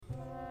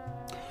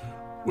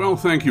Well,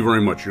 thank you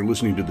very much. You're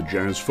listening to the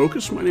Jazz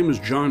Focus. My name is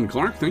John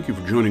Clark. Thank you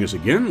for joining us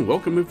again.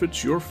 Welcome if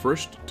it's your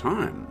first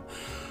time.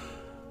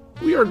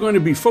 We are going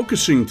to be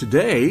focusing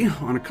today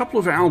on a couple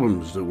of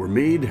albums that were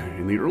made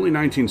in the early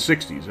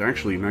 1960s,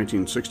 actually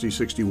 1960,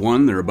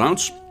 61,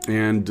 thereabouts,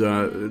 and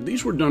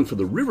these were done for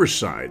the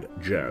Riverside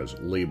Jazz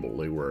label.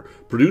 They were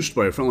produced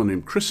by a fellow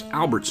named Chris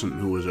Albertson,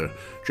 who was a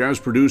jazz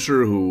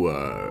producer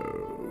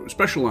who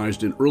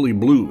specialized in early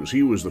blues.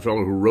 He was the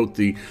fellow who wrote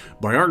the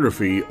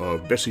biography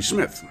of Bessie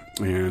Smith,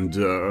 and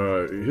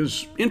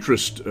his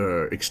interest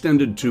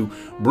extended to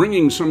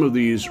bringing some of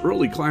these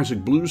early classic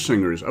blues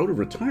singers out of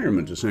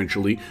retirement,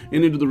 essentially,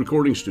 and into the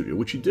recording studio,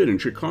 which he did in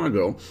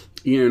Chicago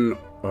in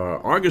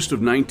August of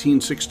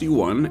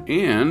 1961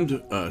 and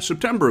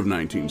September of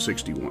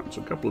 1961.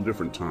 So a couple of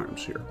different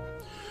times here.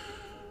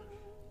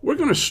 We're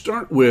going to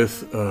start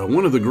with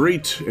one of the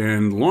great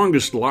and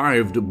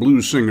longest-lived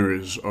blues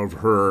singers of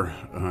her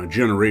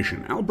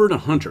generation, Alberta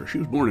Hunter. She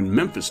was born in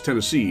Memphis,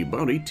 Tennessee,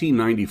 about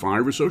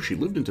 1895 or so. She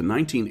lived into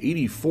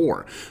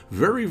 1984.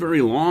 Very,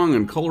 very long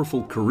and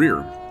colorful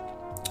career.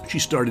 She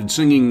started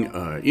singing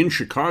in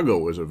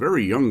Chicago as a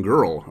very young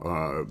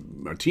girl,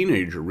 a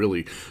teenager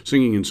really,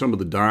 singing in some of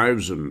the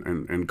dives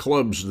and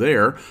clubs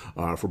there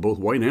for both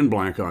white and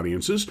black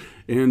audiences.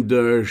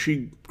 And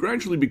she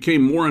gradually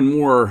became more and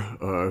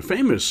more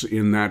famous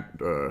in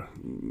that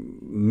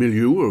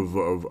milieu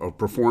of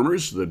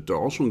performers that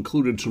also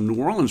included some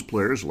New Orleans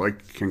players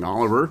like King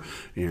Oliver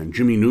and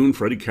Jimmy Noon,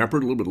 Freddie Keppard,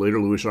 a little bit later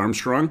Louis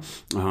Armstrong.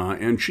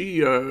 And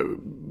she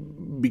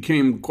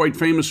became quite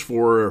famous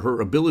for her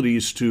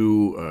abilities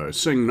to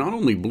sing not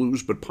only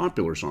blues but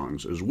popular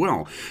songs as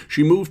well.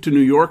 She moved to New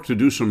York to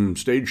do some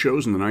stage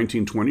shows in the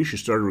 1920s. She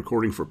started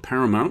recording for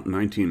Paramount in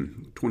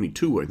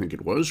 1922, I think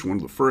it was, one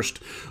of the first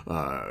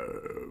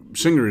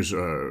singers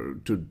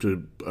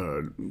to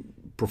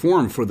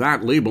perform for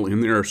that label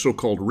in their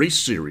so-called race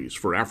series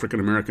for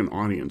African-American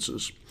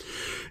audiences.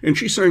 And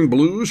she sang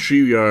blues.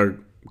 She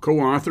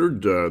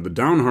co-authored The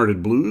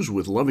Downhearted Blues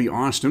with Lovey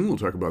Austin. We'll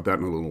talk about that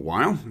in a little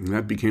while. And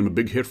that became a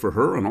big hit for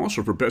her and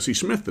also for Bessie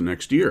Smith the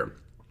next year.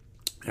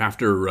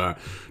 After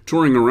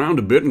touring around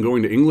a bit and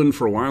going to England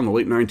for a while in the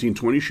late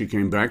 1920s, she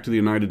came back to the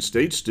United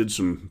States, did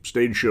some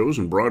stage shows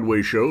and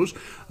Broadway shows.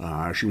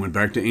 She went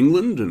back to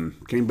England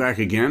and came back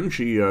again.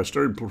 She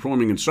started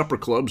performing in supper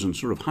clubs and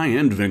sort of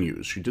high-end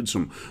venues. She did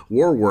some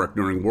war work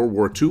during World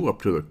War II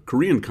up to the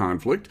Korean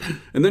conflict,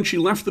 and then she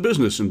left the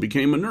business and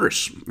became a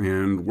nurse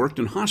and worked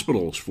in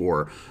hospitals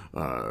for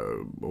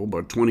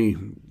about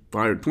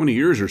 20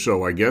 years or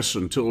so, I guess,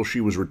 until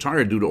she was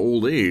retired due to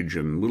old age,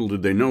 and little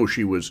did they know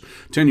she was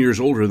 10 years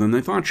older than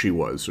they thought she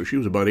was. So she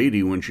was about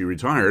 80 when she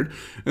retired,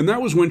 and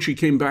that was when she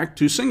came back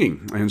to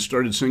singing and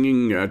started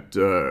singing at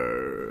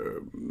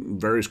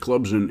various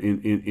clubs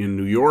in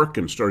New York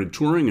and started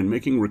touring and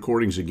making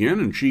recordings again,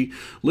 and she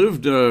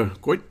lived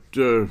quite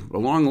a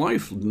long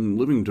life,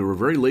 living to her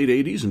very late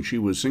 80s, and she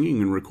was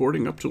singing and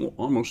recording up to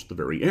almost the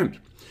very end.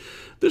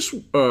 This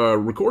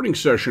recording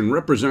session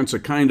represents a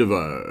kind of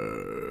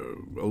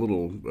a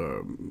little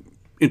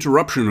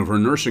interruption of her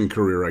nursing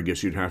career, I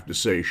guess you'd have to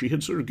say. She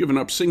had sort of given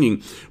up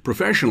singing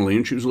professionally,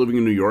 and she was living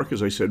in New York,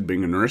 as I said,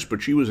 being a nurse,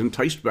 but she was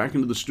enticed back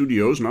into the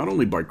studios, not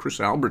only by Chris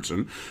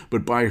Albertson,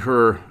 but by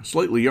her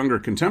slightly younger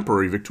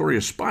contemporary, Victoria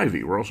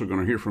Spivey. We're also going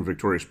to hear from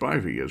Victoria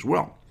Spivey as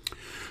well.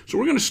 So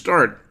we're going to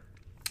start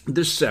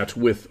this set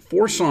with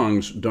 4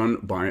 songs done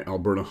by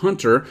Alberta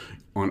Hunter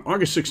on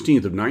August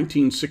 16th of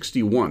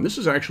 1961. This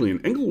is actually in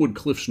Englewood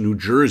Cliffs, New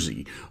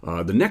Jersey.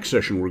 The next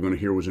session we're going to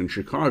hear was in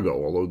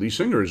Chicago, although these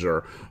singers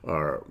are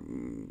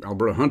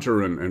Alberta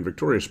Hunter and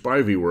Victoria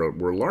Spivey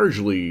were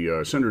largely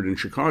centered in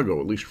Chicago,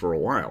 at least for a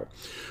while.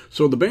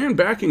 So the band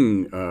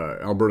backing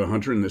Alberta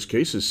Hunter in this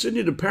case is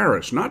Sidney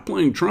DeParis, not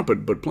playing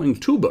trumpet, but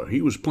playing tuba.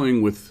 He was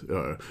playing with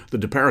the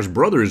DeParis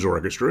Brothers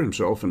Orchestra,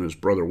 himself and his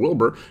brother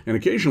Wilbur, and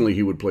occasionally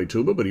he would play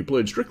tuba, but he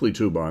played strictly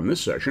tuba on this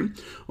session,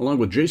 along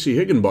with J.C.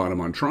 Higginbottom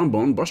on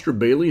trombone, Buster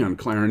Bailey on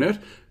clarinet,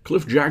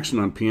 Cliff Jackson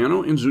on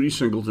piano, and Zutty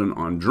Singleton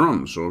on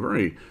drums. So a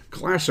very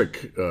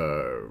classic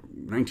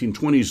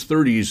 1920s,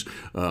 30s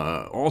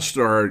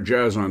all-star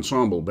jazz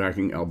ensemble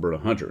backing Alberta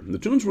Hunter. And the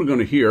tunes we're going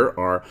to hear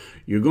are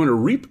You're Going to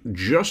Reap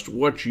Just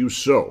What You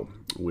Sow,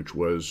 which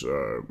was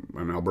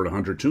an Alberta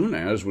Hunter tune,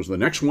 as was the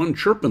next one,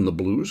 Chirpin' the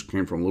Blues,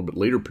 came from a little bit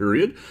later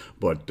period,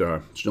 but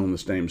still in the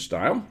same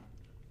style.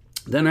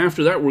 Then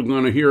after that, we're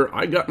going to hear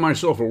I Got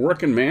Myself a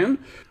Workin' Man,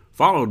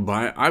 followed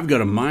by I've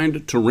Got a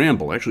Mind to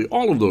Ramble. Actually,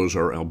 all of those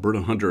are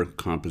Alberta Hunter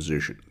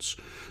compositions.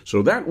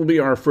 So that will be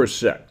our first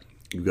set.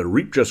 You've got to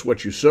reap just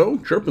what you sow,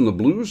 Chirpin' the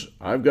Blues,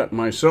 I've Got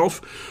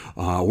Myself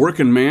a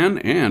Workin' Man,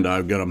 and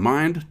I've Got a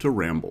Mind to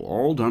Ramble,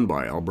 all done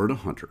by Alberta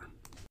Hunter.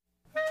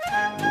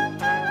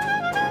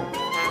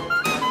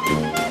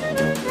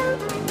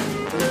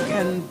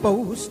 Can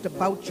boast boast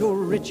about your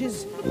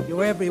riches,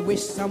 your every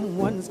wish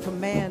someone's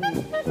command.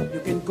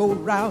 You can go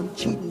round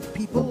cheating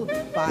people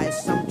by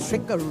some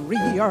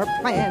trickery or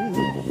plan.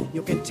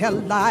 You can tell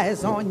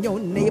lies on your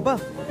neighbor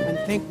and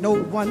think no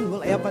one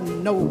will ever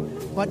know.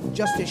 But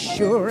just as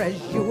sure as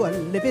you are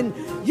living,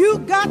 you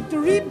got to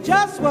reap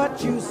just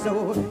what you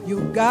sow. You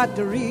got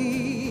to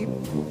reap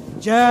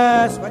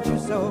just what you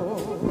sow.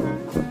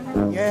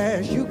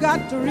 Yes, you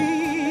got to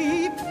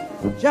reap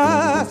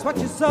just what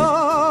you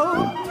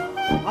sow.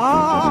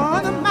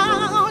 On the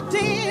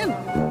mountain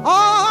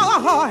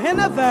or in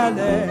the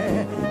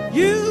valley,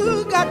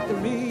 you got to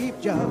reap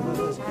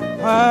just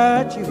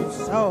what you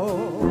sow.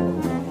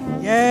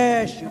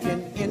 Yes, you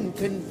can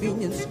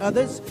inconvenience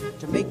others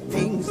to make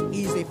things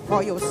easy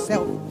for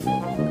yourself.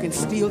 You can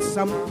steal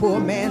some poor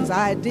man's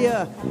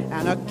idea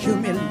and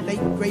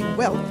accumulate great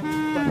wealth.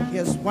 But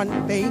here's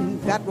one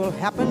thing that will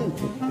happen.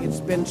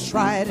 It's been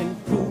tried and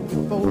proved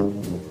before.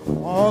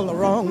 All the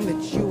wrong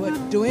that you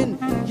are doing,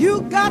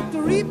 you got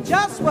to reap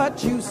just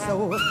what you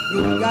sow.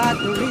 You got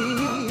to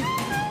reap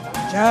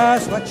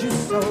just what you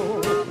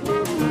sow.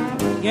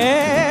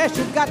 Yes,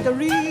 you got to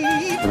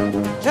reap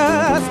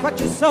just what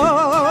you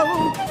sow.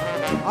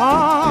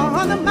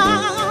 On the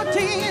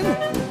mountain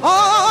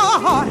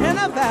or in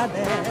a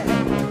valley,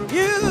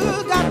 you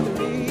got to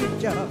reap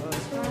just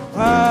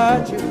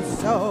what you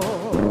sow.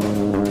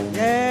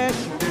 Yes,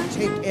 you can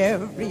take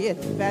every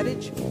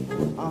advantage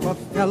of a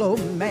fellow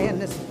man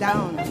that's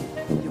down.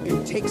 You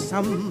can take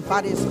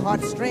somebody's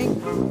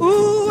heartstring,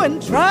 ooh,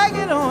 and drag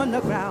it on the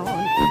ground.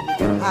 You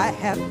can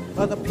hi-hat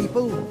other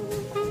people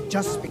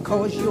just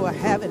because you are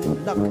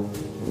having luck.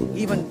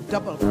 Even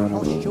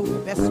double-cross your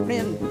best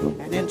friend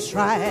and then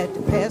try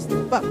to pass the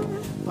buck.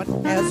 But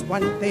there's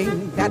one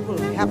thing that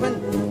will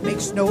happen,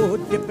 makes no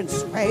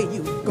difference where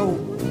you go.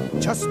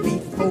 Just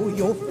before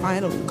your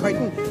final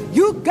curtain,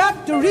 you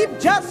got to reap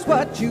just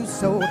what you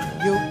sow.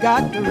 You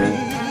got to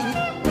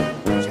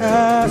reap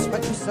just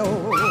what you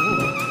sow.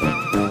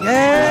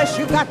 Yes,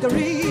 you got to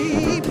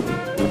reap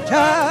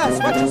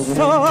just what you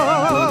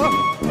sow.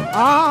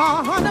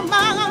 On the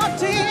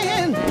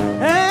mountain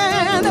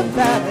and the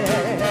valley,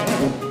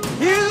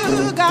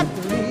 you got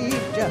to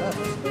reap just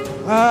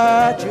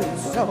what you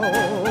sow.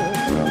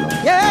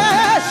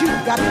 Yes, you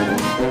got to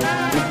reap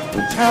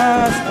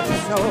just what you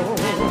sow.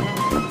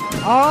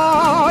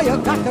 Oh, you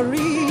got to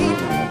reap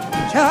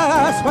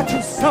just what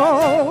you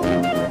sow.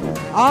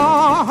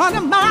 On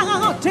the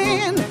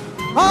mountain,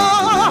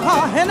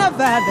 oh, in the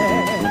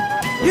valley,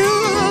 you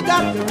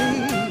got to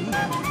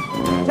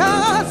reap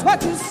just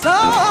what you sow.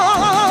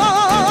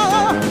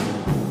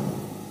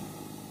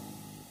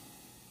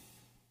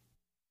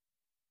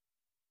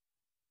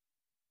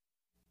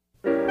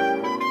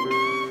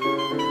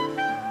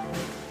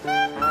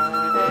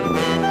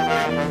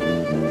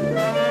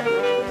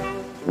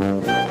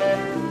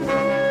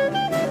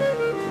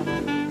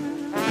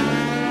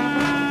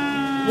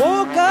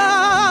 Woke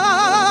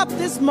up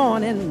this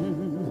morning,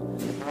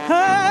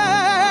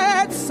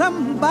 heard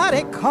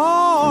somebody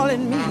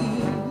calling me.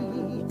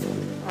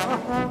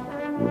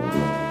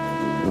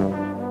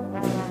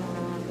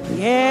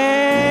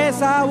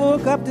 Yes, I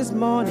woke up this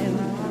morning,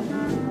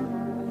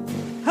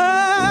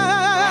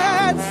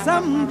 heard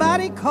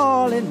somebody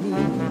calling me.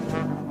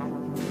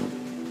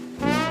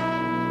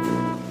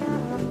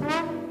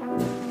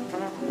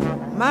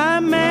 My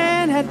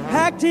man had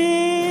packed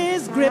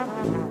his grip,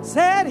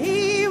 said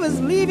he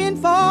was leaving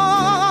for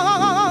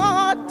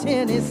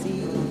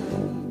Tennessee.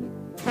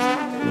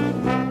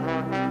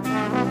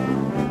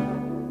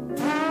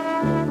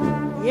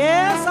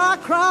 Yes, I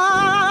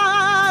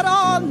cried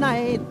all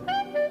night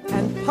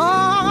and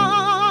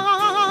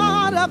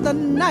part of the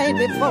night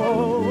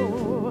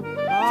before.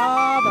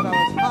 Oh, but I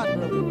was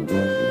heartbroken.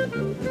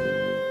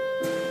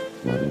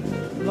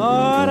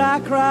 Lord, I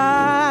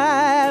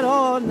cried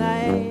all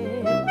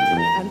night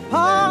and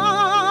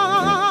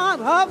part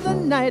of the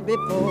night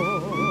before.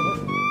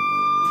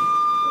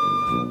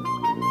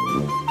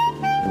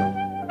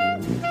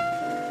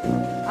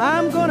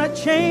 I'm gonna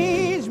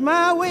change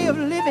my way of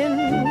living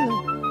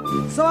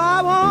so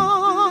I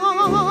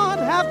won't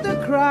have to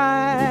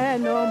cry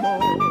no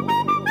more.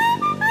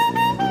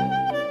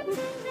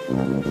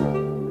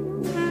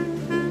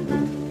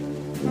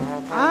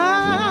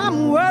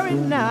 I'm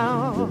worried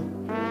now,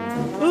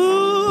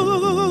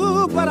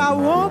 ooh, but I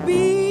won't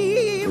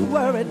be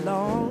worried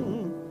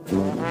long.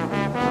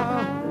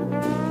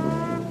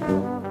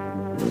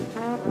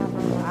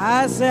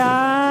 I say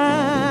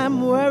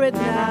I'm worried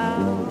now,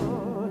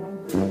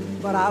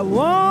 but I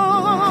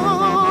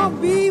won't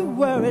be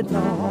worried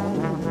long.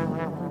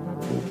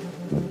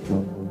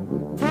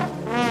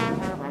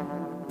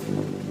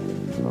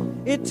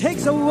 It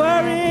takes a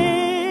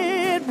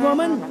worried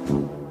woman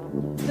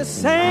to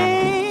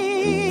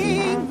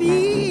sing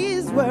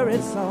these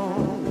worried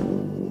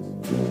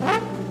songs.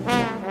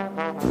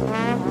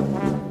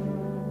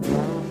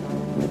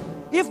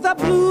 If the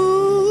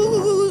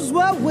blues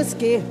were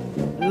whiskey,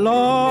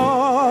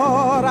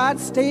 Lord, I'd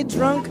stay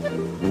drunk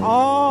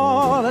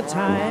all the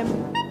time.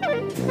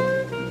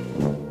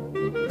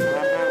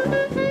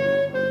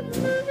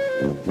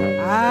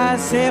 I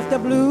say if the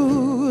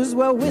blues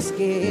were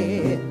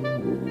whiskey,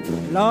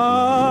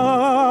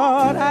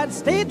 Lord, I'd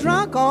stay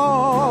drunk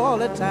all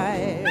the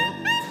time.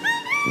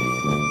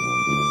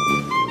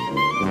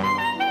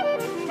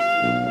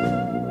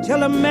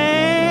 Till a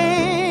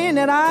man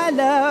that I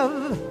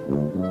love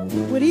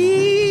would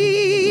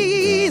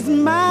ease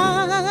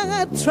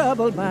my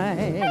troubled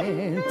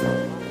mind.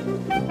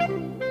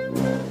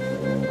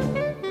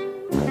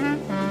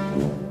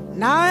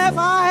 Now if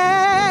I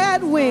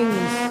had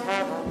wings,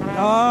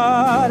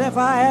 Lord, if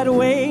I had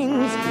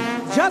wings,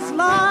 just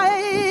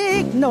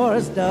like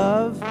Noah's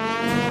dove,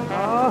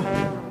 oh,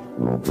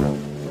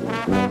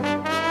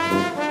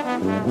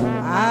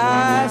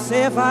 I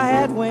say if I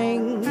had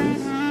wings,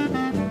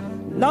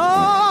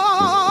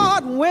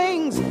 Lord,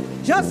 wings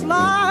just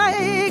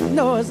like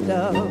Noah's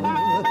dove,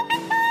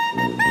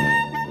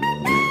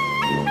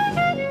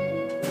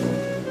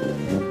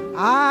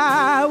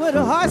 I would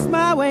hoist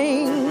my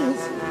wings.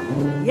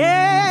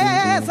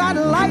 Yes, I'd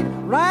light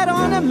right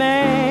on the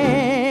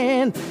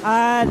man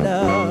I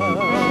love.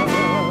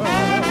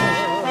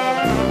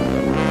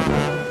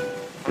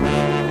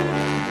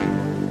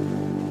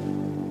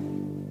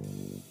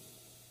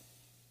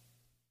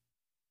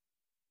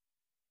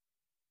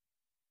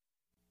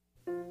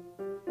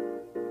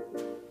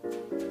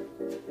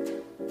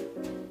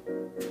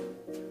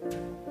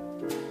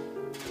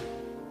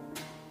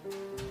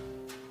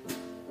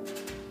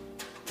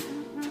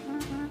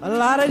 A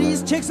lot of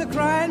these chicks are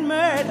crying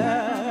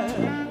murder.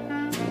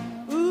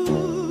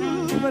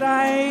 Ooh, but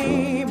I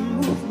ain't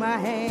moved my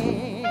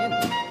hand.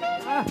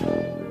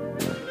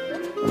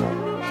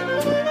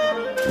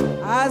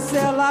 I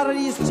say a lot of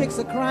these chicks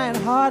are crying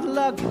hard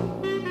luck,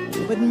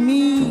 but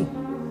me,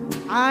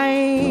 I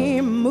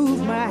ain't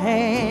moved my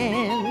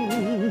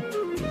hand.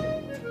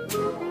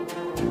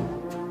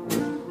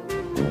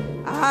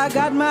 I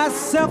got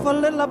myself a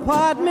little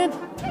apartment,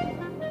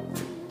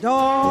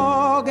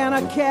 dog and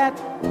a cat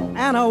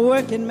and a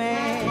working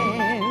man.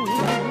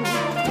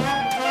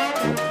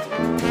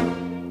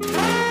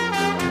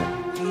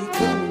 He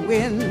couldn't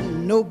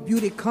win no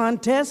beauty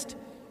contest.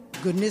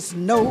 Goodness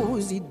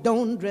knows he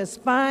don't dress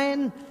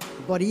fine,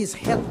 but he's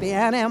healthy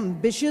and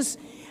ambitious,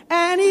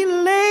 and he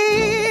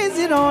lays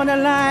it on the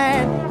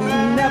line. He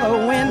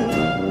never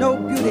win no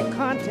beauty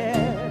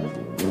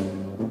contest,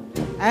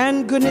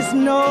 and goodness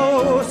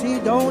knows he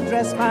don't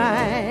dress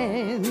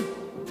fine.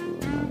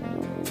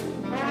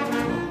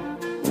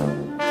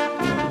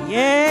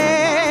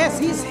 Yes,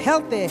 he's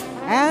healthy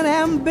and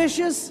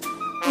ambitious,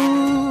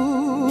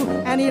 ooh,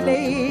 and he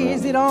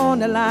lays it on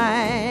the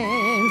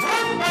line.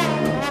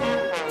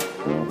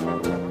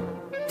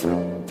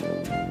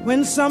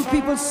 When some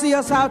people see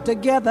us out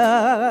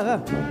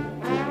together,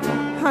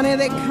 honey,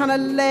 they kind of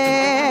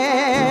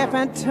laugh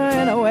and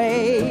turn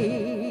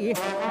away.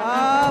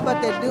 Ah,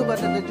 but they do, but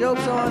the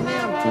joke's on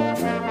them.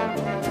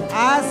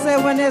 I say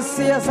when they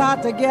see us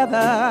out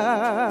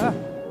together,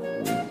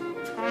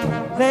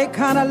 they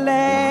kind of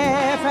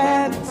laugh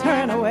and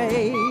turn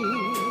away.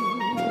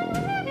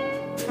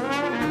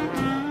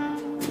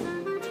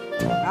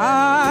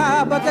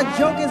 Ah, but the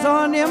joke is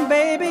on them,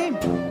 baby,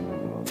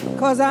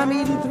 'cause I'm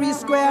eating 3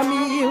 square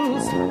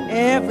meals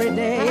every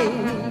day.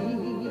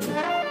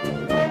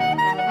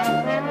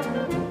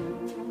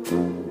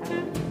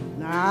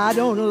 Now, I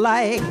don't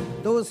like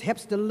those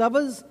hipster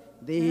lovers.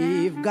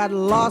 They've got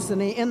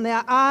larceny in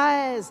their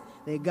eyes.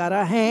 They got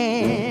a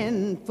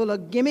hand full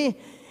of gimme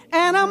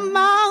and a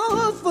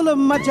mouth full of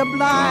much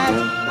oblige.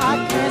 I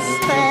can't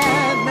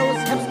stand those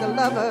hipster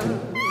lovers,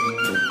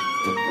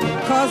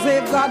 'cause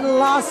they've got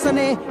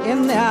larceny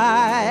in their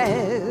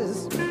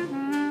eyes.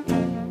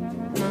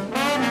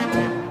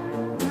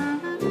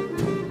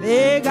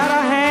 They got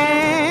a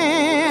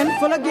hand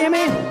full of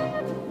gimme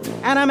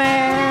and a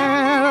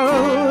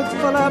mouth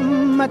full of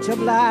much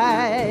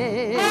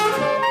oblige.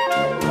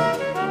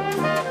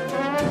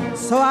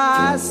 So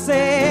I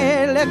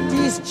say, let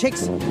these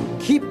chicks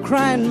keep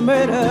crying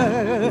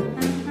murder.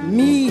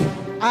 Me,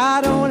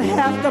 I don't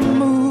have to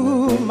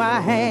move my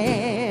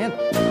hand.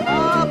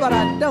 Oh, but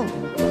I don't.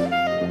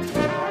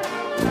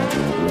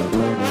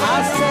 I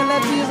say,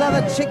 let these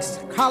other chicks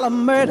call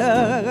 'em murder.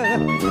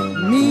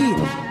 Me,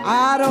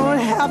 I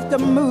don't have to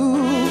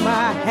move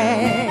my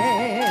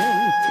hand.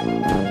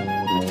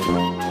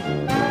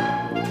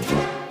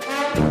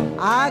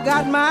 I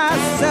got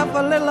myself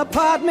a little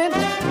apartment,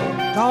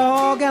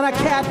 dog and a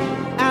cat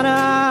and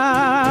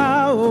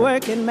a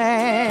working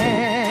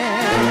man.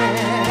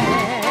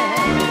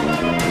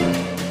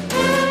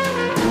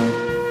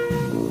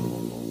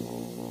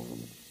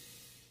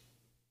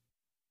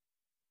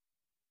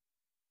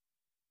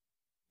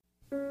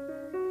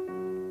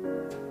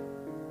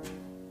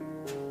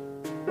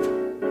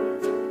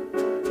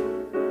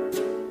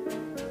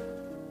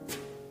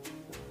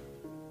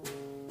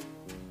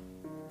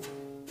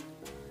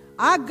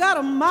 I got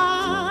a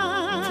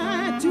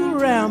mind to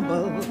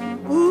ramble,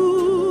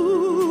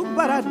 ooh,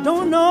 but I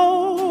don't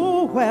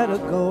know where to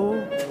go.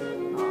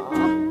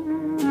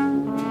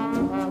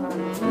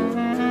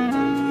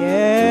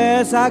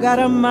 Yes, I got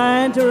a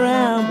mind to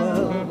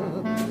ramble,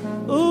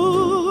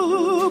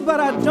 ooh, but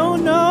I I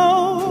don't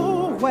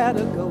know where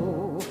to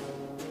go.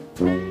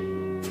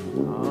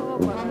 Oh,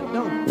 but I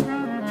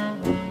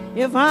don't.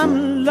 If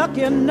I'm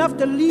lucky enough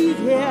to leave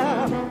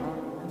here,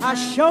 I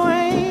sure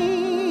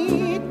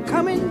ain't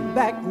coming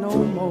back no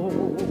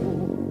more.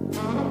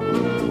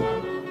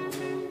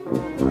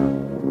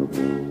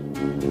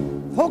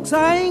 Folks,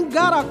 I ain't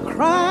got a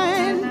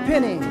crying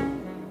penny.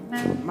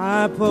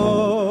 My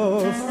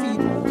poor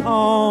feet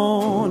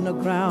on the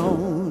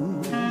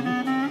ground.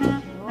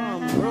 Oh,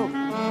 I'm broke.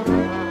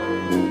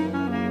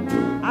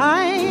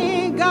 I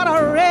ain't got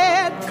a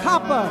red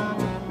copper.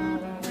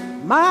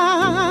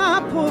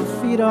 My poor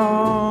feet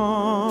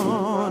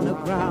on the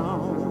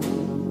ground.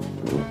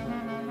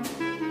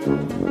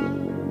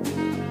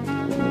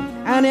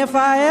 And if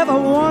I ever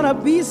want to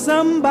be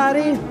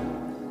somebody,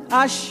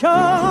 I sure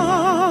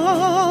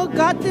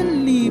got to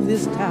leave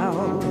this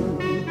town.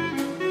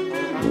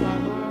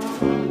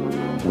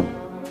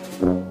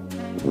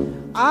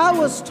 I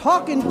was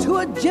talking to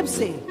a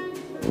gypsy.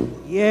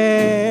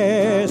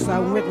 Yes, I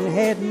went and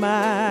had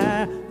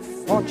my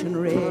fortune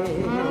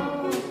read.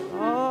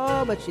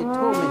 Oh, but she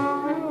told me.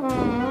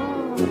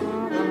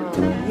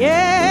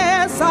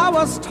 Yes, I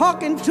was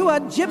talking to a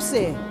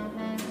gypsy.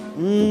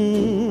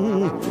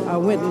 I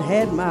went and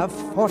had my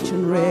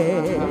fortune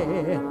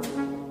read.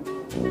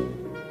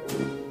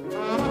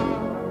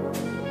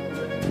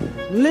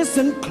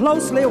 Listen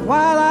closely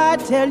while I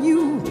tell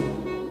you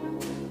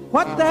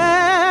what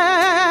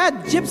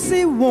that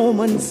gypsy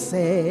woman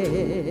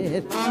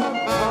said.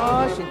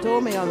 Oh, she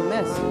told me a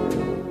mess.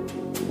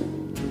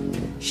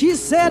 She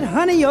said,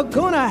 honey, you're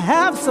gonna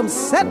have some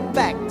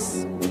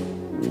setbacks,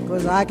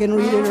 'cause I can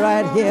read it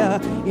right here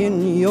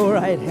in your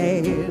right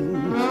hand.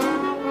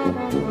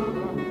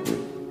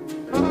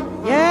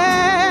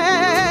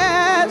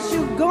 Yes,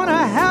 you're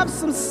gonna have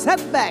some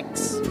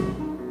setbacks,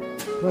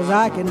 'cause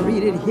I can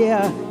read it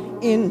here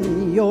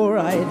in your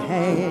right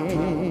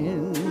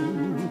hand.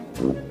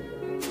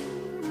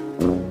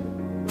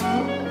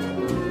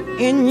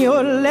 In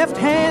your left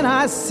hand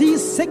I see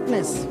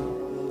sickness,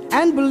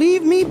 and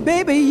believe me,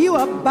 baby, you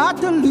are about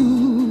to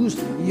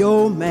lose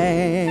your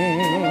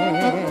man.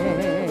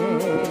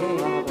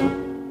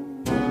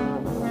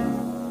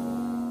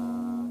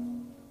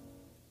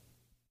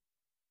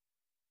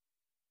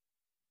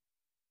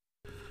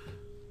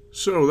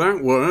 So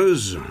that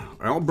was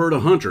Alberta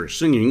Hunter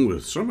singing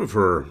with some of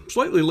her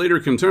slightly later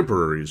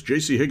contemporaries,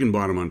 J.C.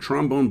 Higginbottom on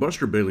trombone,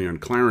 Buster Bailey on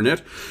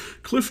clarinet,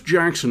 Cliff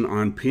Jackson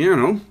on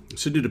piano,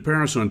 Sidney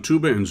DeParis on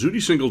tuba, and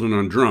Zutty Singleton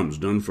on drums,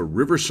 done for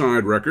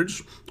Riverside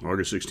Records,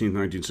 August 16,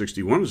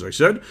 1961, as I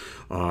said.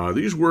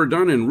 These were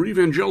done in Rudy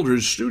Van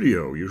Gelder's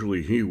studio.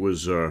 Usually he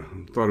was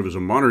thought of as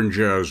a modern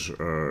jazz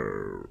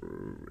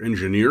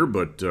engineer,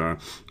 but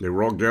they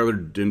were all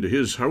gathered into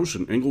his house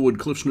in Englewood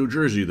Cliffs, New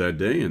Jersey that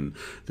day, and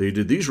they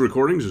did these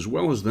recordings as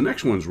well as the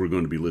next ones we're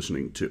going to be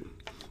listening to.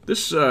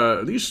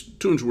 These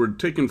tunes were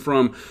taken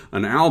from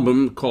an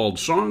album called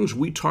Songs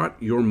We Taught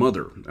Your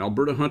Mother.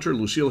 Alberta Hunter,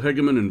 Lucille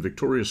Hegeman, and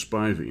Victoria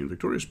Spivey. And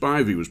Victoria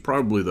Spivey was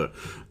probably the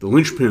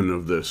linchpin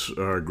of this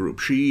group.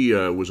 She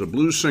was a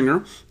blues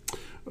singer.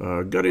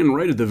 Got in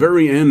right at the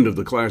very end of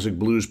the classic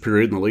blues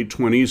period in the late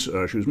 20s.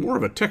 She was more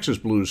of a Texas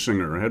blues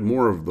singer, had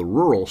more of the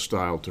rural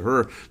style to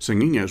her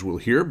singing, as we'll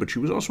hear, but she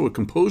was also a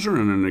composer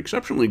and an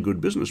exceptionally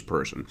good business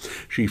person.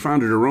 She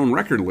founded her own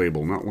record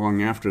label not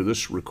long after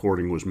this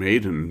recording was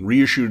made and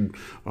reissued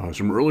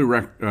some early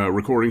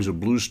recordings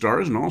of blues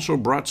stars, and also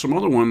brought some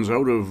other ones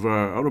out of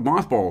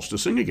mothballs to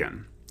sing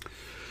again.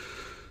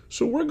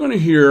 So we're going to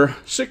hear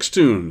 6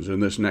 tunes in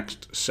this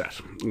next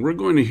set. We're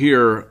going to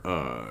hear...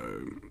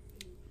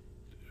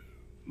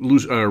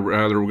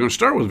 we're going to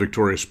start with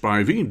Victoria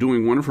Spivey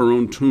doing one of her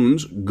own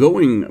tunes,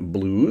 Going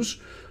Blues,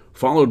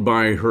 followed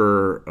by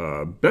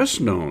her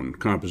best-known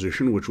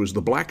composition, which was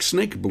the Black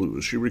Snake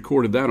Blues. She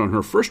recorded that on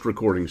her first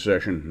recording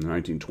session in the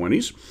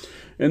 1920s.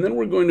 And then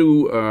we're going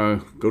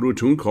to go to a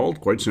tune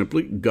called, quite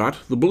simply,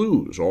 Got the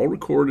Blues, all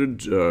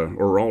recorded,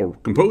 or all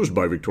composed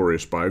by Victoria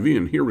Spivey,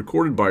 and here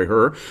recorded by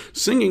her,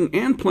 singing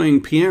and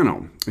playing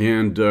piano.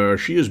 And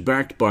she is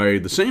backed by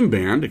the same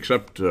band,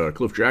 except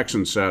Cliff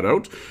Jackson sat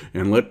out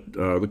and let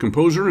the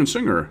composer and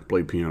singer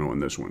play piano on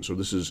this one. So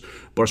this is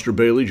Buster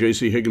Bailey,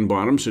 J.C.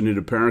 Higginbottom, Sidney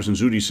DeParis, and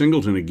Zutty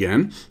Singleton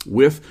again,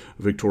 with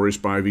Victoria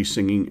Spivey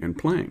singing and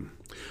playing.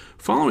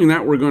 Following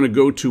that, we're going to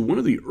go to one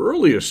of the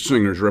earliest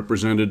singers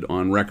represented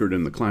on record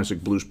in the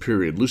classic blues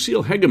period,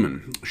 Lucille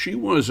Hegeman. She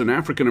was an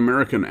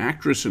African-American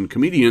actress and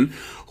comedian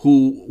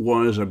who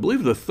was, I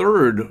believe, the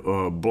third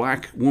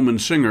black woman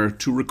singer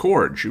to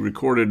record. She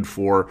recorded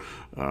for,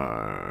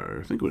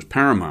 I think it was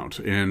Paramount,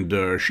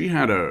 and she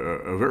had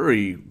a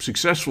very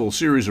successful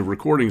series of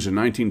recordings in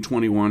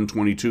 1921,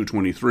 22,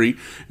 23,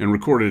 and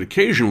recorded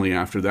occasionally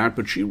after that,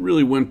 but she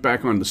really went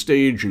back on the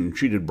stage and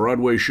she did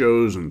Broadway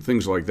shows and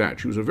things like that.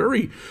 She was a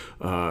very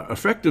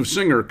effective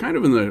singer, kind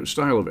of in the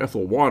style of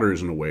Ethel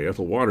Waters in a way.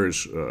 Ethel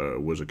Waters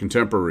was a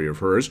contemporary of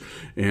hers,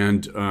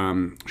 and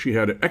she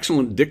had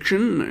excellent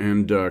diction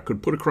and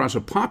could put across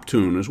a pop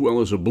tune as well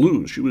as a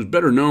blues. She was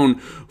better known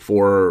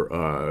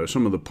for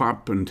some of the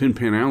pop and tin pan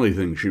Sampan Alley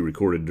things she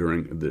recorded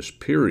during this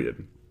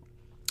period.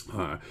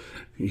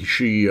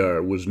 She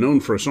was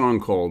known for a song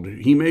called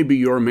He May Be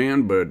Your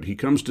Man, but He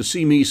Comes to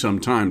See Me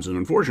Sometimes, and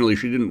unfortunately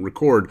she didn't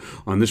record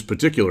on this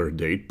particular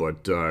date,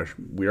 but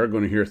we are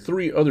going to hear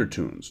three other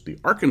tunes. The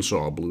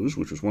Arkansas Blues,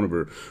 which was one of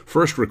her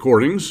first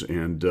recordings,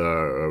 and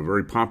a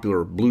very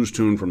popular blues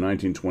tune from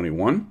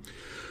 1921.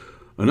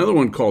 Another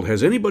one called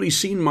Has Anybody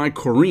Seen My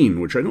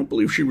Corrine, which I don't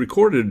believe she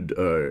recorded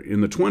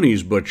in the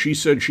 20s, but she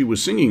said she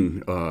was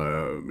singing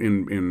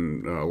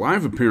in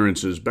live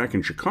appearances back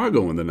in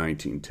Chicago in the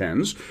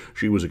 1910s.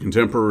 She was a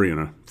contemporary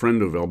and a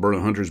friend of Alberta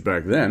Hunter's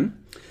back then.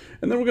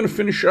 And then we're going to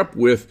finish up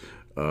with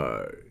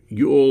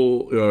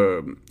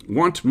You'll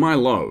Want My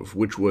Love,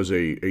 which was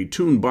a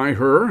tune by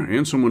her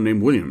and someone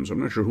named Williams. I'm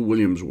not sure who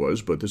Williams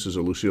was, but this is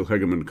a Lucille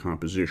Hegeman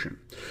composition.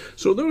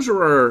 So those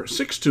are our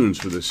 6 tunes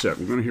for this set.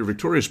 We're going to hear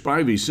Victoria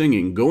Spivey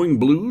singing Going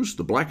Blues,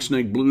 the Black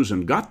Snake Blues,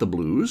 and Got the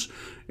Blues,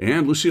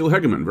 and Lucille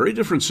Hegeman, very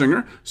different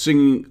singer,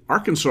 singing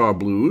Arkansas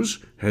Blues,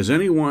 Has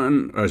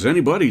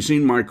Anybody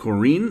Seen My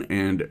Corrine,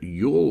 and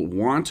You'll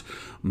Want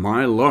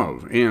My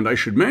Love. And I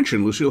should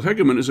mention, Lucille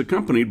Hegeman is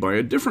accompanied by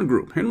a different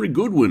group, Henry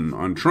Goodwin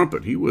on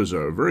trumpet. He was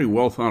a very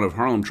well-thought-of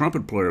Harlem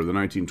trumpet player of the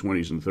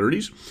 1920s and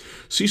 30s.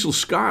 Cecil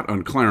Scott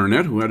on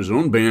clarinet, who had his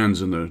own bands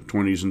in the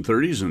 20s and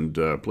 30s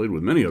and played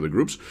with many other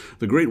groups.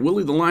 The great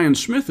Willie the Lion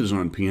Smith is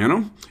on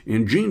piano,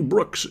 and Gene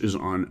Brooks is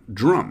on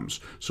drums.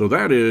 So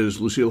that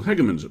is Lucille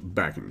Hegeman's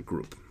backing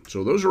group.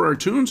 So those are our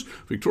tunes,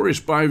 Victoria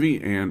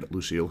Spivey and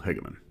Lucille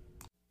Hegeman.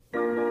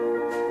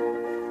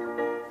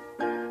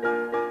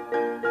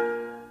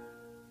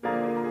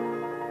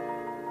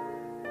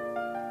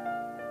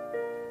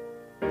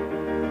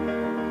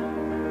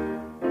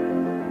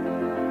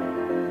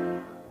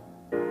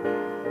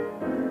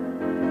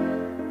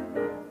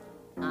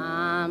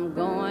 I'm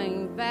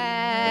going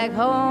back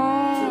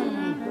home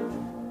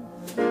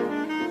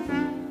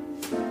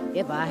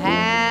if I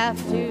have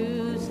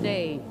to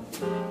stay.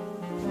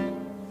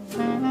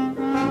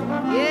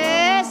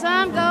 Yes,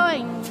 I'm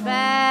going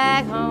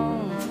back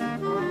home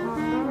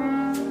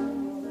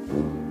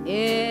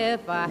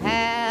if I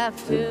have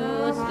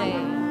to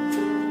stay.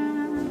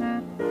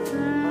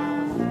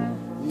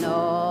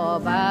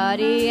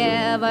 Nobody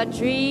ever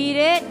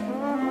treated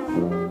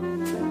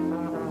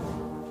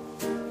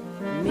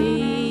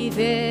me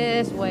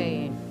this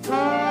way.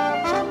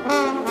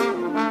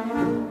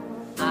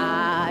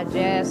 I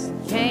just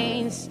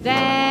can't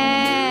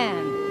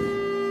stand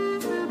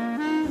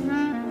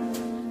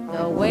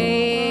the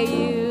way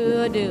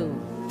you do.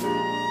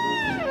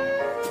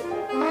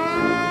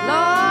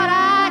 Lord,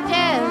 I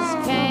just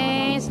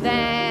can't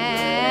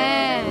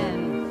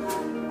stand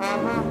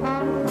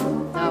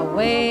the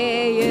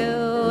way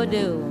you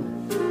do.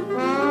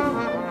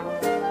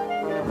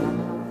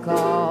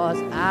 'Cause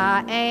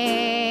I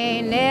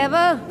ain't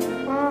never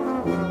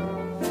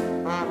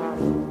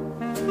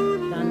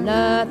done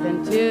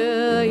nothing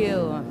to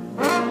you.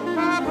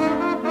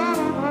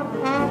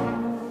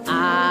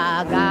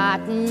 I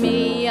got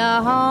me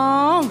a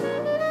home,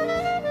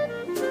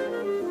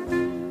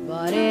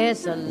 but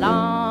it's a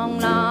long,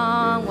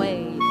 long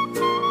way.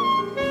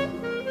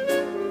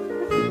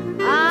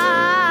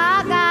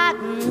 I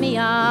got me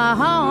a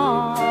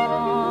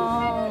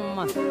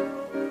home,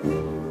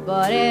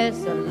 but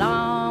it's a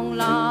long,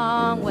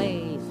 long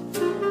ways.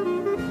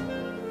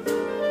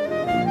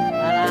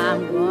 But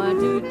I'm going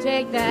to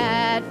take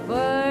that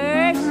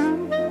first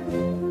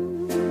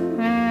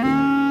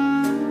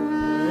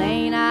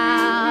lane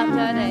out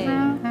today.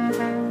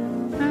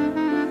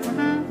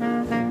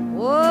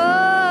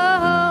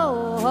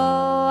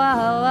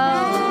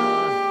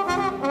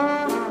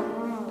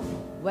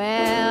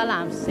 Well,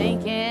 I'm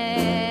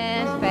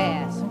sinking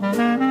fast.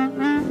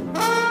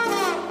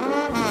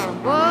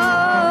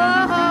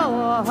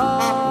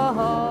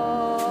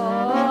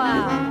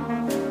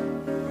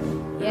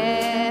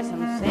 Yes,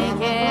 I'm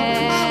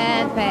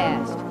sinking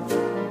fast.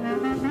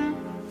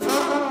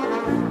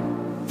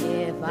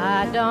 If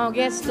I don't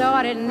get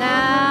started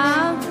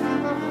now,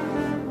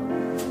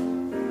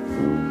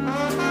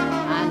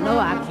 I know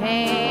I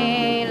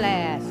can't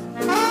last.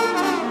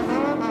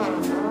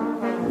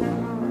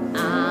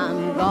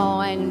 I'm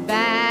going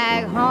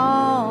back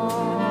home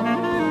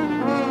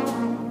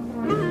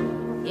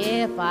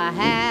if I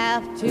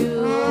have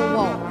to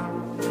walk.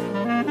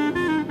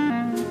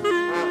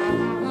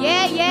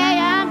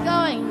 Yeah, I'm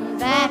going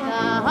back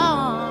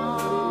home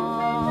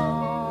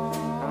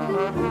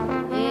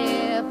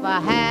if I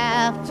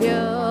have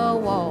to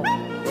walk.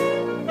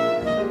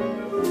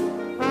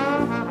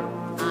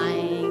 I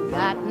ain't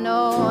got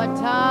no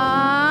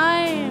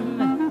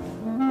time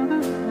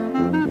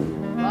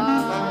for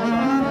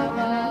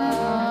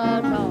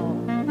your talk.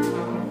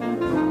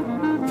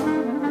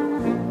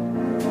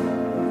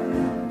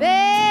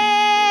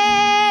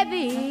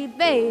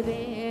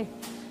 Baby,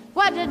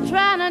 what you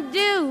trying to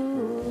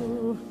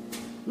do?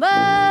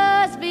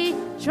 Must be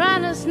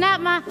trying to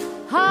snap my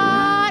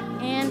heart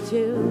in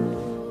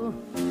two.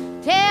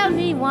 Tell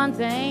me one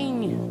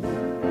thing,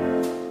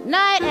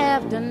 night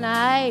after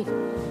night,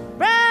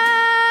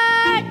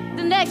 bright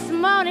the next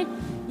morning,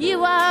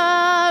 you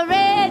are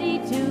ready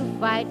to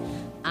fight,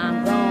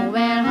 I'm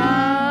going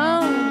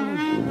home.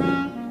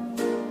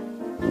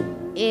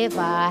 If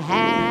I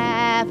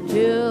have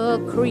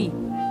to creep,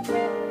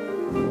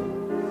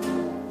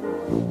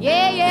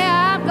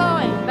 yeah, I'm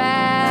going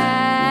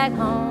back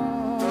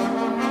home.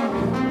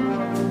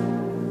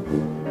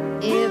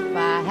 If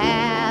I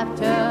have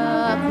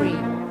to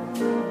creep,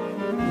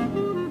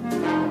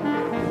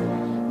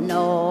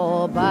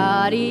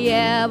 nobody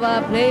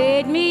ever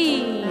played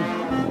me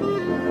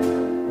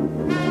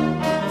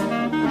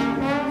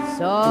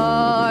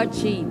so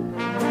cheap.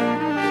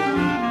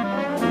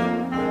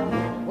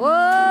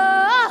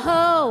 Whoa,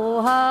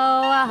 ho, ho,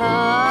 ho.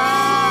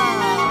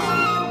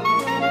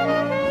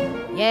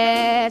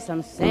 Yes,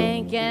 I'm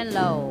sinking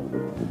low.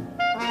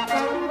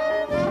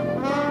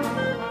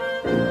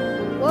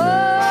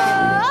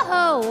 Whoa,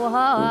 ho,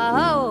 ho,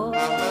 ho.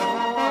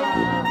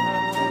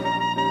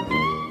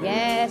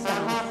 Yes,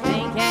 I'm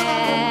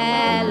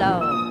sinking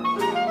low.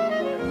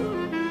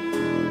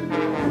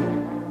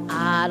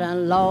 I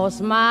done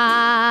lost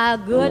my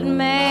good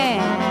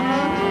man.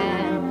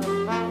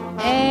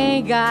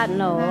 Ain't got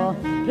no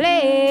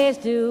place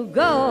to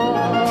go.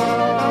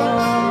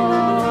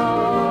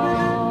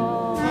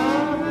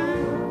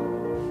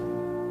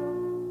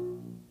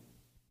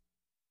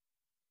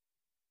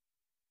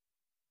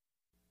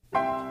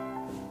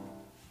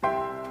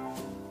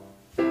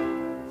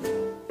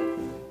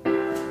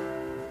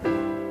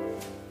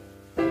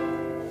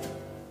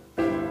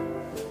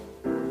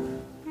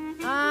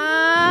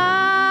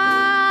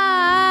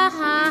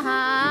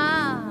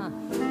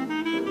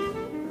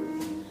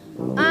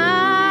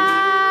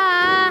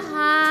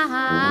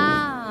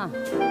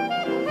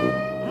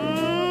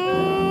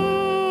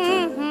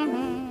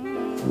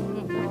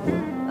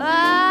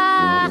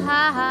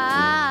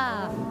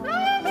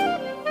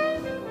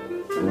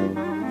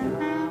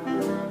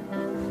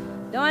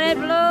 Don't it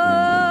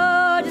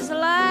blow just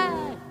like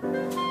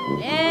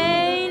it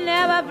ain't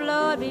never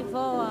blowed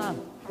before?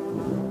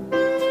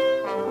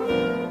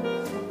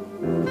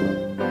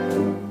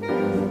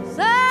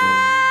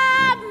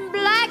 Some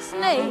black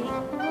snake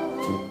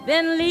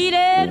been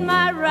leading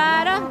my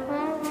rider.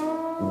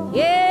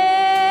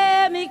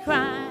 Hear me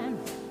crying,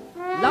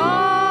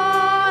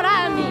 Lord,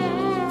 I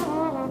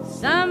mean,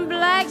 some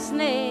black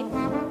snake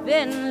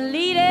been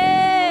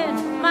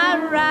leading my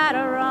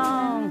rider wrong.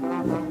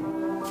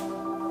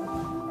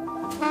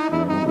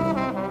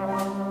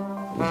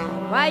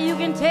 Why, you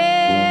can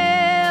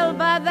tell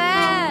by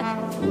that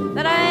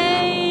that I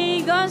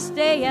ain't gonna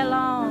stay here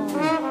long.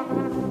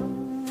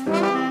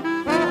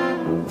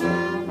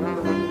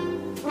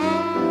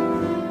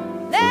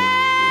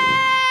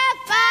 That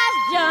fast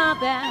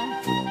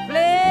jumping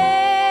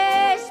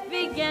flesh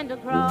began to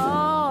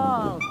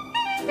crawl.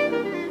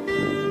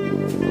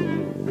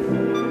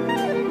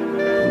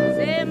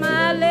 Say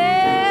my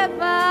left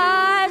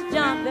eye's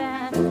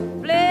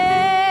jumping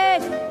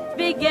flesh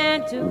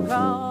began to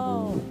crawl.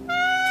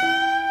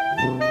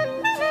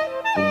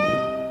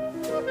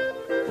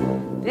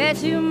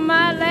 Bet you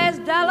my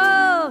last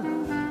dollar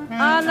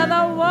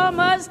another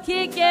woman's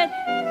kicking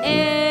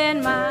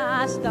in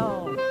my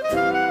stall.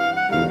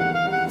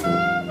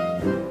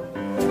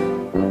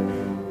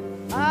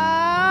 Oh,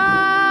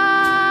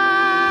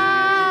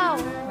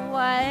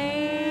 I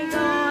ain't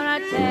gonna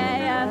tell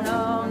you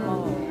no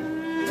more.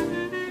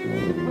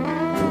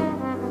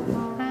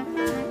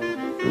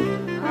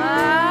 Oh,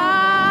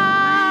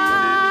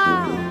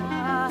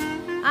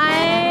 I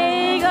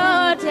ain't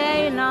gonna tell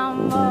you no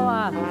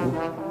more.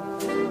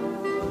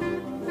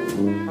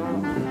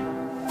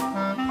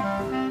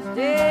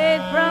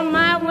 Stayed from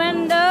my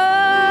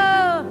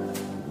window,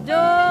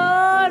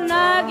 door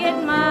knock at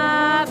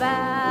my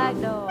back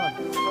door.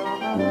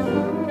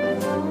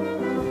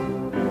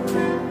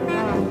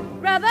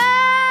 Brother,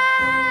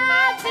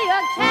 I see a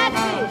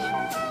catfish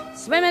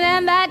swimming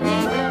in that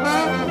deep blue.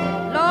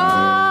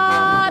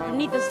 Lord,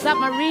 beneath the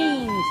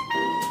submarines,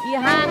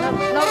 behind the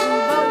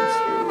floating boats.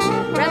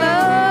 Brother,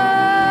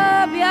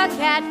 be a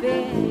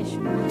catfish,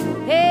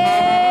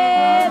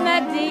 hey, in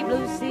that deep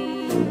blue sea.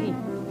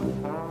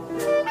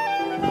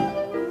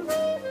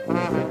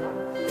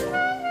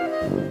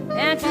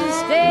 And to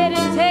state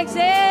in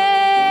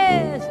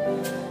Texas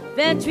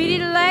been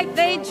treated like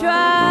they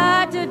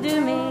tried to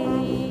do me.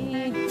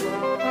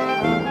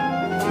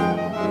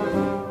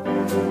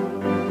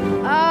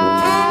 Oh,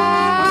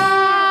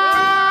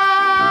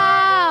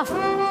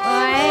 I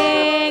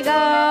ain't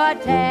gonna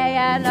tell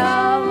you no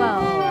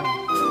more.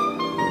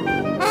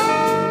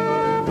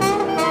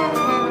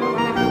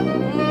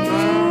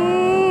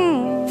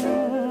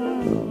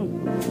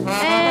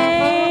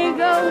 Ain't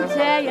gonna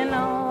tell you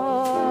no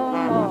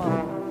more.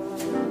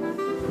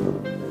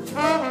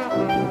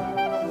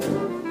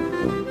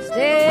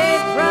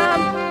 Stayed from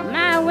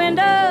my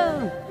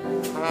window,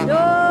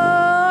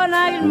 door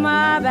knocking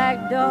my back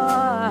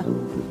door.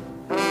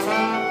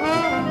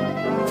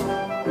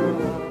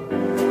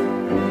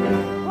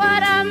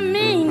 What a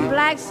mean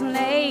black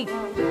snake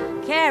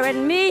carried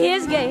me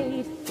his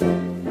gate,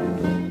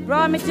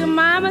 brought me to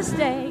my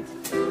mistakes,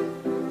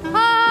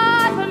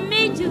 hard for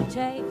me to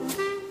take.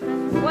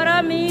 What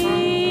a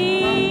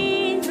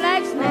mean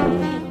black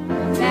snake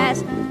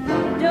that's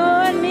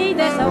doing me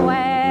this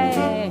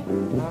way.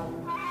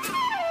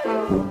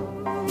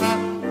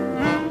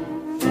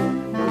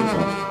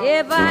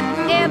 If I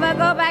ever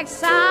go back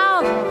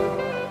south,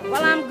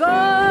 well, I'm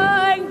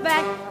going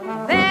back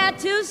there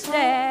to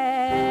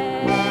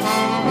stay.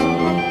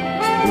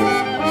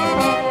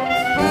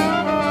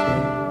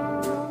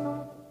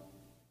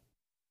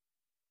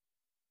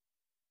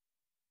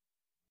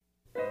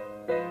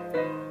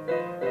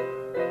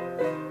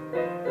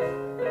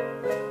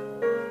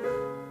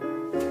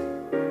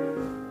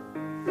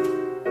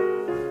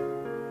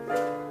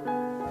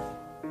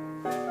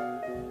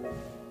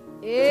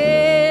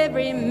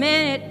 Every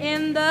minute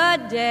in the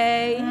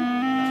day,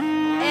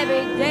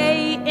 every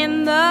day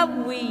in the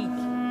week,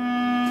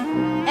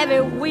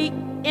 every week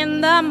in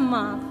the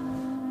month,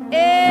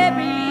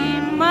 every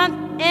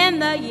month in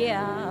the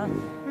year,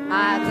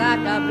 I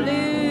got the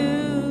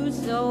blues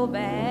so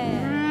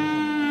bad.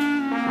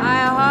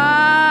 I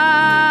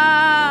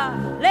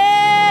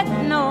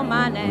hardly know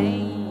my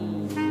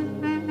name.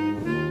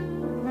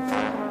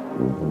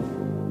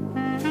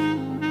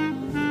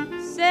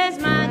 Since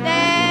my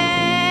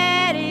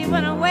daddy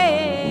went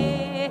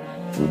away,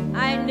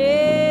 I never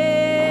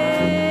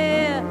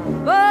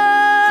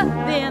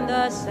been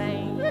the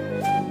same.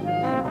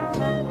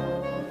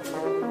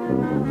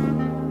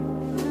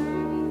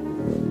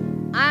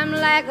 I'm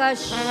like a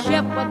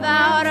ship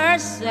without her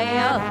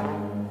sail,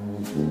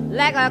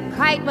 like a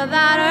kite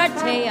without her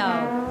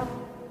tail.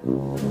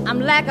 I'm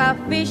like a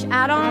fish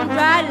out on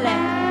dry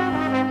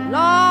land.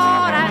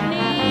 Lord, I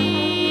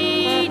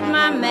need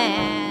my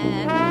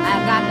man.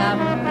 I got the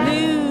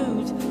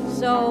blues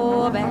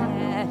so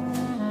bad.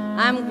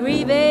 I'm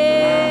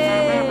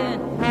grieving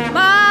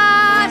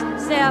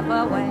myself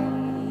away.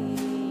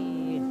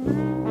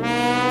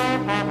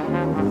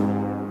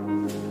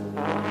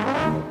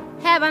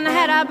 Haven't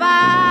had a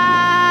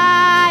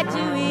bite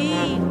to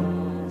eat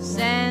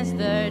since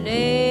the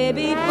day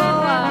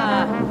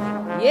before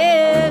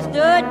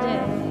yesterday.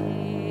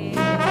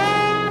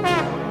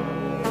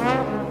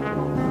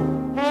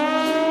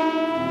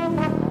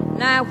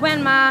 Now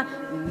when my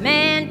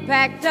man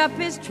packed up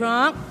his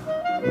trunk,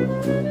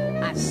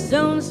 I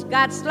soon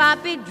got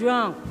sloppy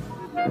drunk.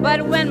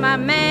 But when my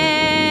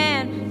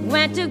man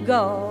went to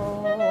go,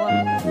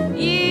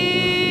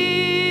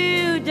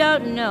 you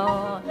don't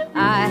know,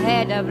 I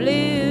had the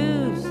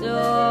blues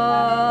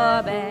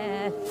so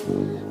bad.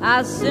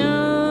 I'll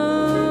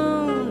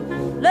soon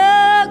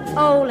look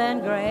old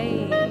and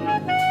gray.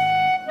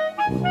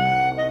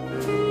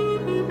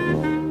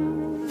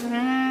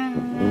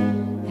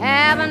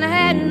 Haven't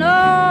had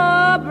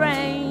no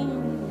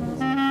brains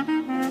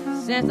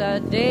since the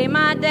day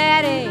my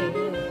daddy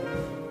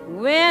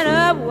went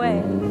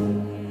away.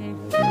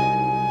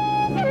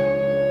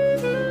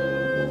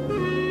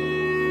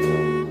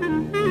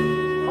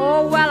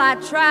 Oh, well, I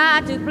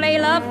tried to play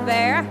love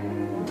fair,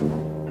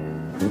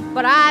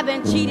 but I've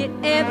been cheated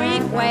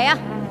everywhere.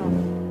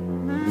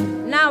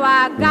 Now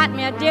I got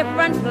me a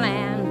different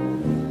plan.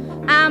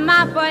 I'm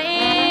out for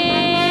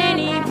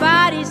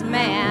anybody's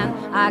man.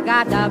 I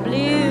got the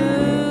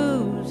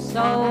blues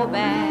so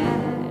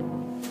bad.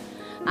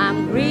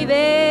 I'm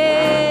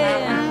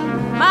grieving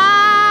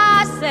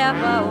myself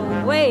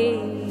away.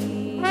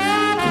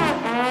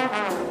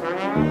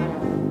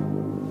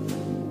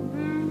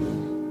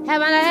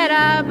 Haven't had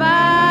a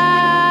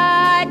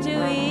bite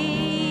to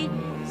eat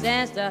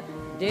since the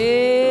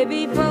day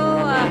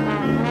before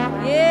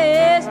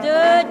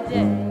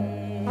yesterday.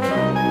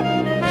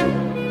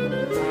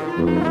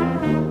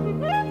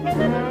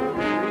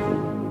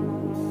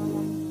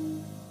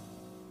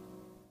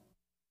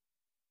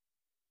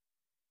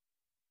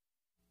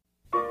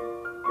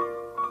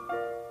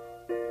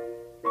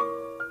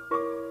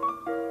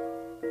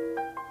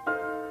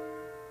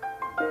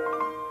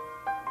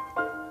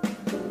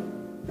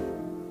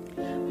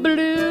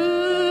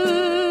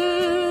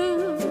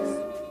 Blues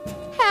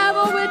have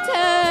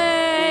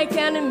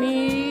overtaken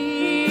me.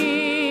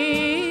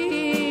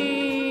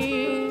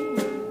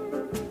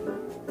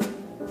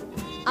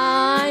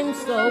 I'm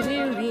so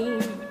weary,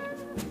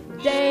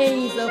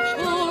 days are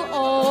full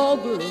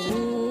of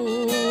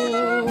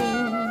gloom.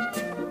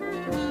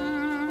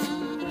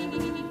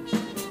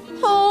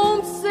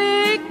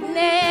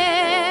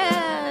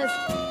 Homesickness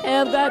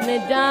have got me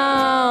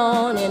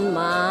down in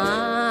mind.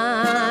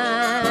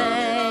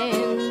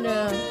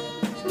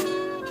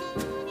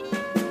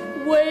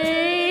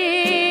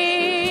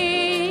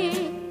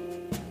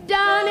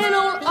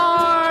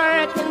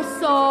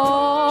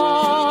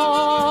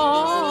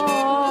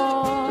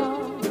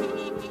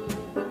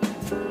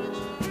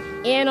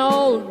 In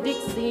old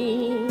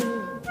Dixie,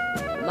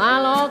 my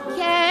log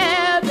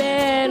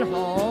cabin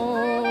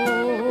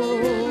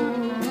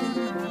home,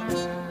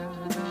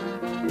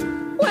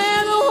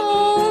 where the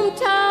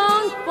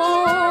hometown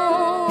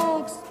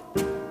folks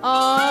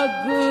are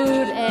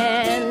good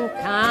and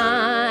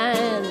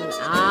kind,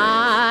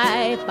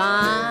 I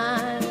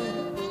find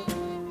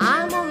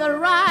I'm on the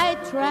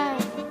right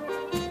track.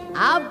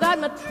 I've got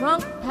my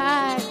trunk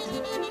packed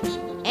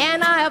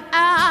and I have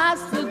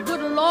asked the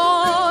good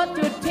Lord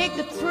to take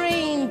the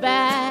train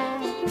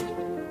back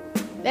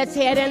that's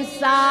heading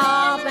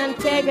south and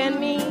taking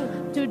me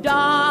to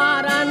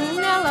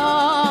Dardanello.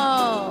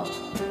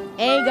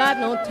 Ain't got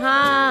no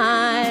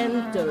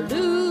time to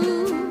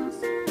lose.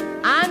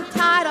 I'm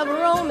tired of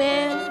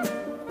roaming.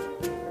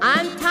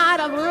 I'm tired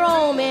of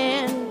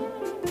roaming.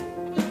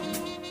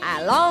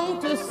 I long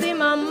to see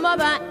my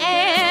mother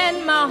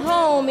and my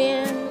home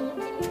in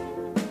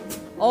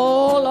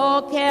old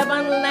log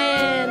cabin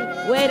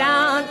land way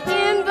down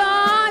in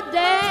the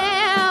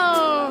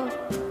dale.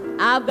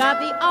 I've got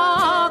the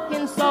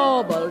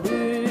Arkansas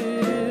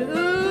blues.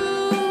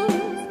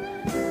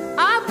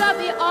 I've got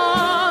the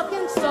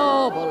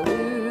Arkansas blues.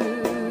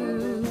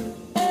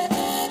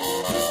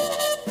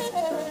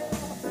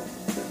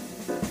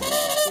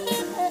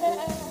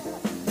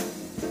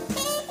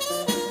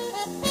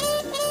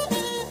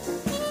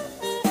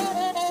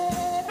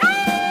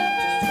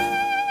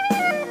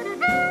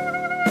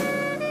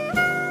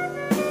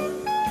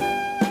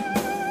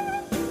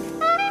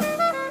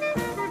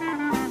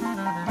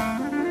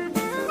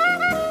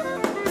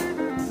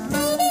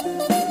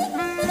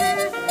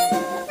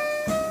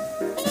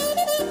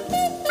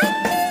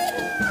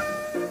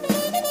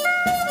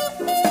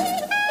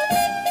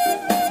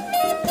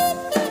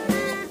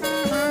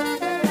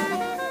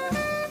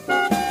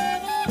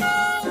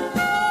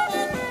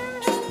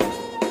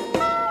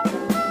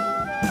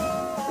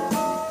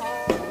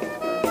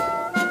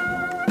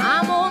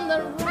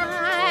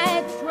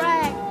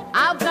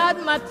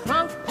 My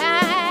trunk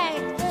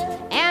packed,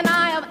 and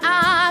I have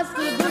asked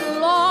the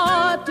good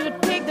Lord to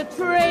take the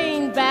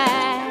train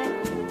back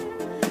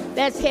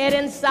that's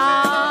heading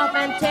south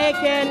and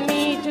taking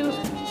me to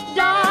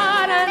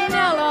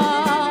Dardanello.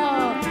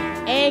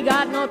 Ain't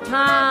got no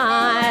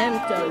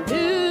time to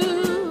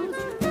lose.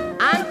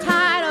 I'm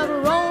tired of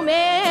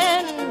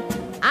roaming.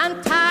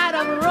 I'm tired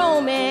of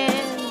roaming.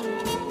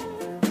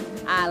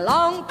 I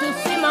long to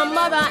see my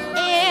mother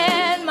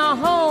and my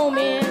home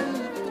in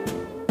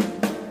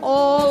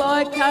old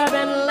log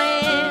cabin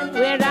land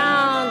way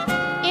down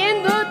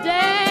in the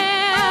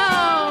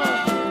dale.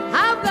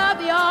 I've got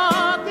the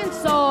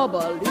Arkansas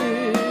blues.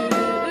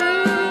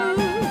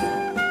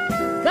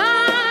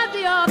 Got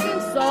the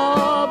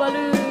Arkansas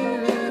blues.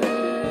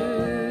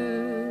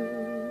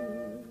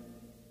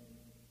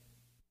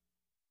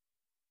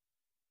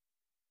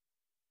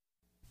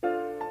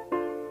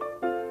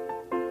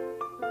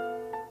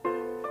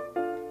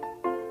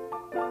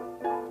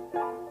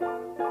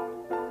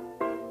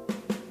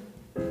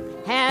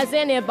 Has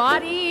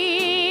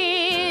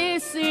anybody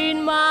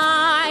seen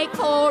my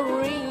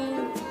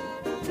Corinne?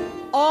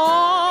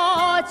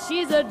 Oh,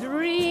 she's a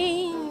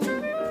dream.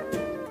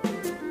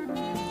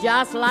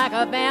 Just like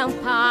a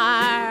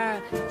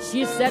vampire,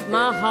 she set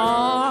my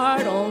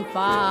heart on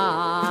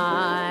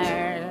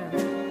fire.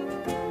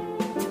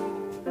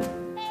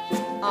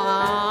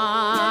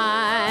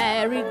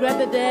 I regret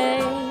the day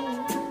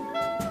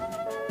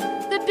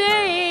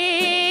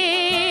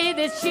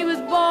that she was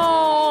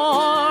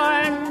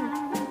born.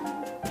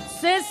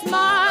 Since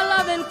my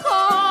loving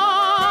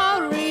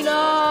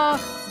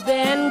Corina's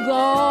been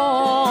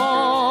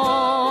gone.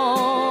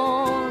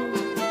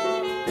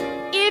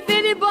 If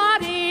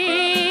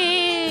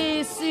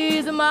anybody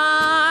sees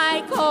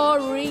my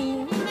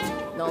Corine,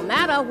 no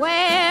matter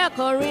where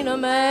Corina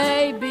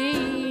may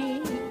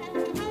be,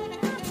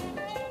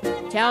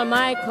 tell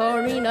my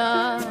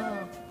Corina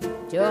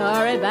to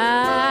hurry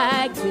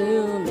back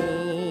to me.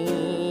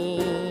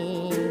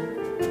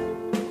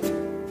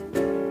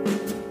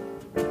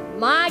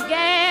 My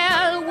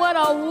gal went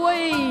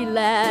away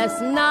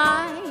last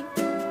night.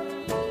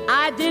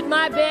 I did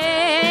my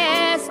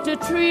best to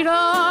treat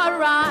her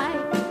right.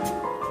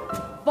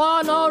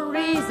 For no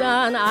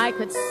reason I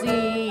could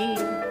see,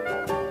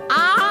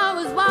 I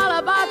was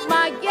wild about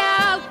my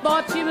gal,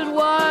 thought she was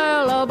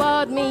wild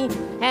about me.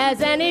 Has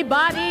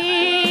anybody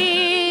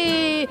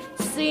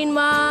seen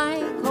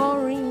my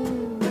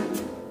Corinne?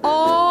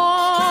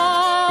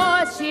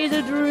 Oh, she's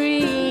a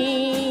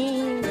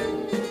dream.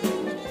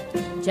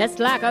 Just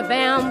like a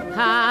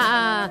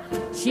vampire,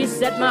 she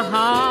set my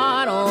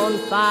heart on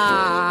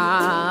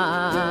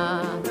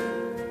fire.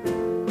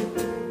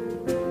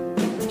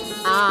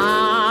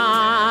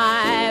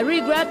 I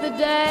regret the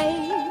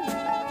day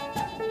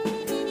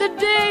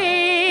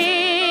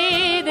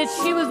that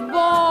she was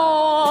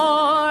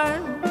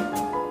born.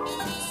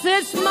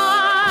 Since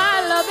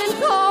my loving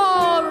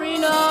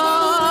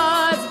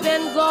Corina's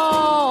been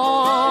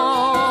gone.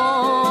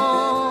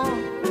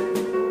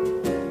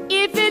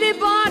 If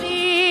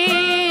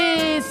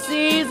anybody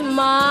sees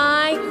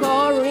my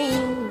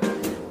Corine,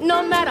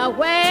 no matter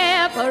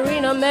where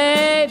Corina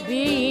may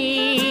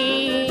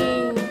be,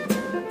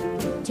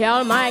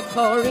 tell my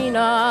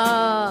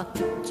Corina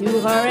to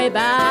hurry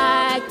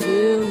back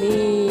to me.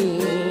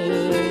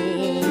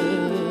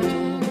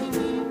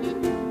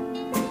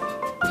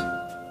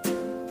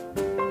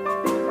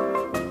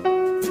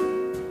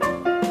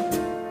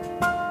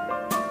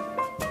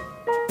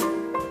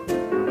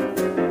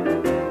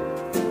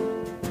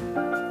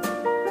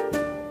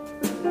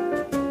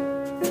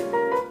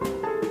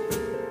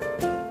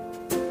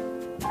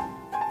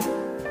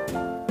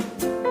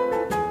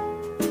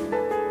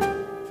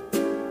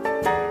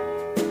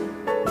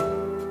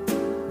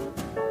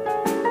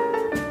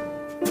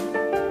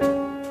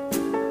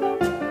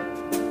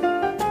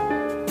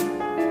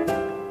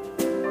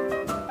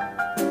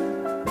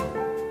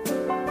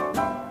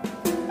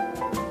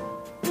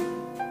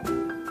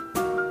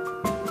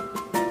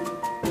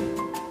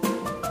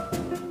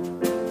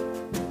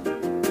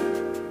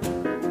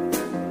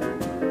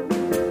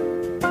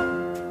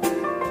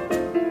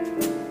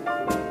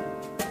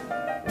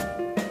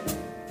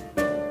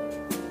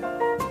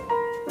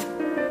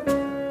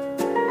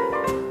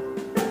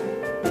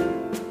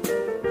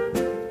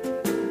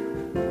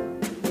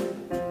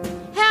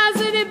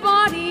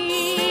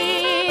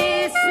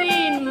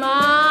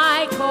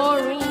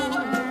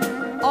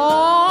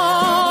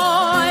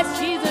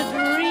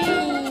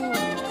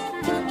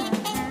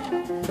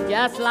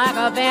 just like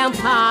a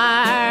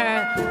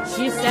vampire.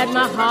 She set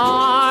my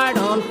heart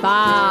on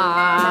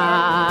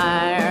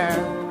fire.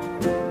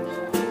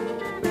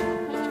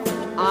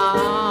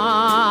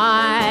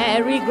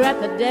 I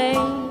regret the day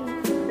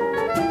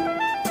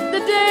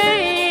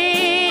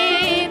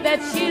that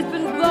she's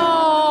been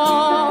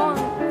gone.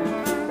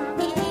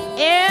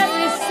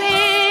 Ever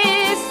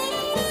since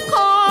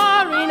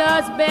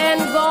Corina's been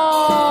gone.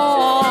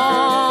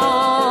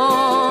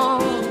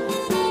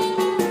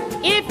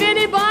 If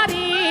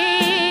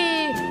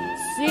anybody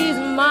sees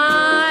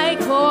my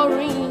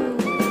Corina,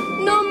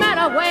 no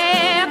matter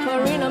where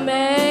Corina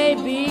may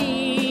be,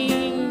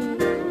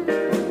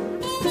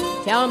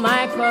 tell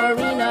my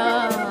Corina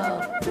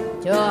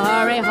to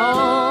hurry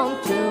home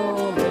to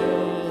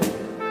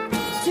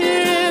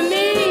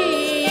me.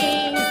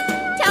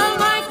 Tell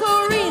my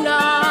Corina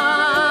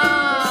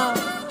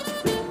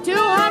to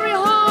hurry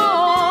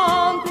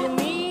home to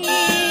me.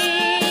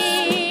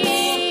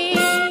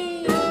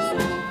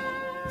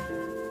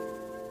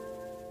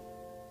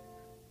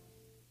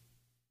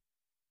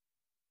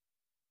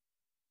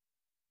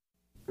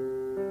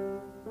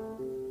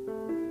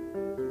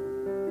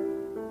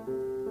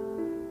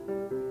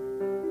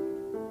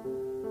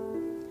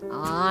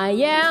 I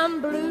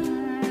am blue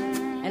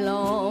and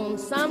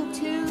lonesome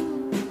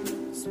too.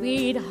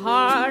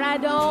 Sweetheart, I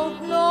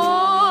don't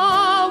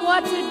know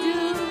what to do.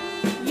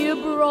 You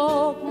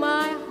broke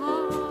my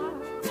heart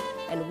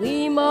and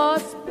we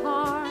must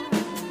part,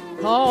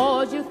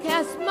 'cause you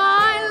cast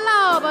my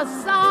love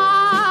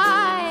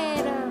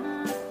aside.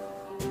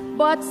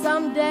 But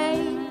someday,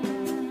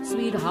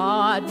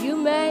 sweetheart, you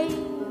may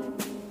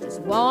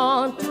just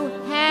want to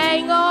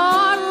hang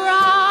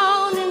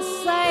around and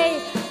say,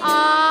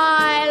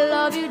 I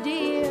love you,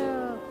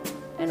 dear,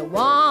 and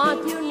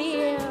want you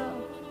near,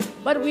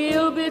 but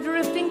we'll be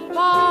drifting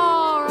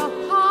far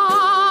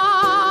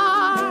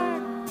apart.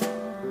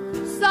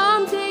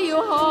 Someday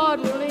your heart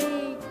will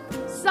ache,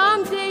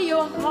 someday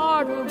your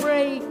heart will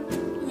break.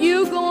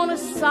 You're gonna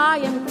sigh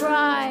and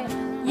cry,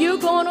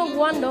 you're gonna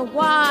wonder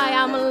why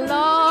I'm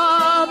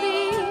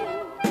loving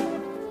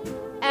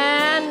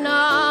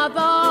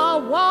another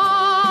one.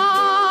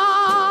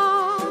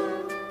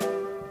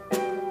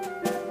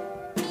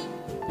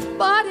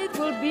 But it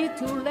will be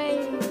too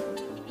late,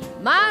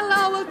 my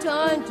love will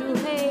turn to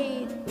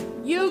hate.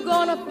 You're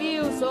gonna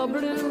feel so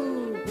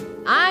blue,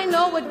 I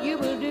know what you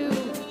will do.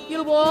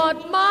 You'll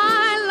want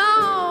my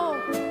love,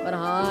 but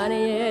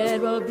honey, it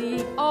will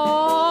be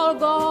all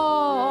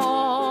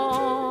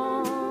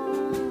gone.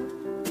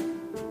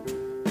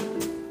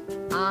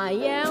 I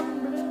am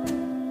blue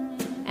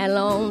and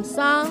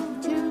lonesome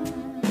too.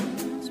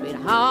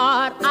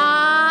 Sweetheart,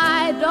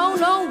 I don't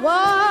know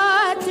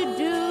what to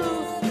do.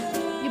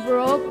 You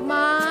broke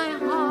my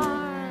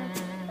heart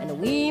and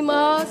we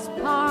must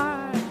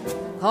part,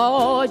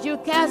 'cause you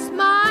cast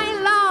my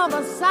love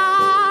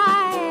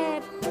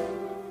aside.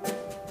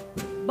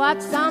 But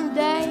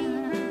someday,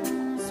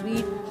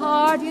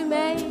 sweetheart, you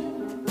may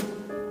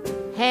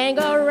hang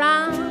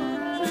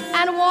around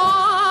and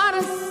want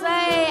to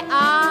say,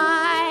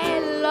 I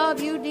love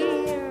you,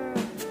 dear,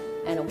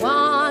 and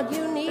want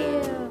you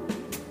near,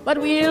 but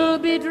we'll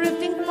be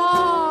drifting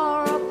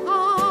far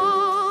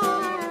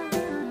apart.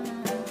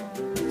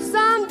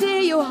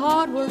 Someday your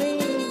heart will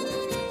ache,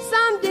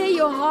 someday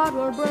your heart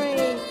will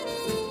break.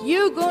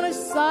 You're gonna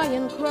sigh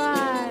and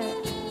cry,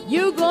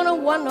 you're gonna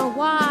wonder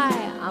why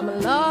I'm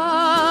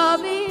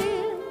loving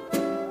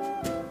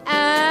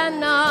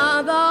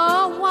another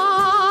one.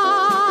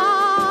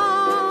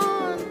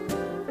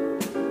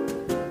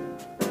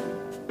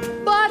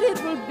 But it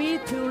will be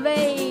too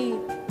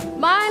late,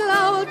 my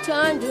love will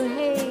turn to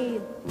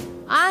hate.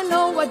 I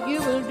know what you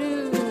will do.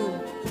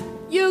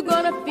 You're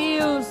gonna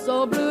feel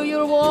so blue,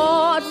 you'll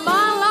want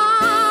my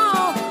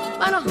love,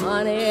 but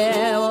honey,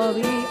 it will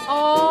be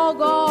all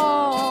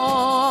gone.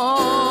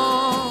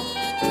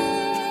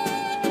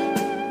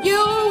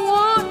 You'll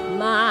want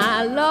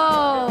my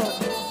love,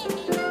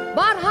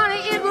 but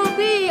honey, it will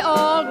be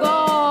all gone.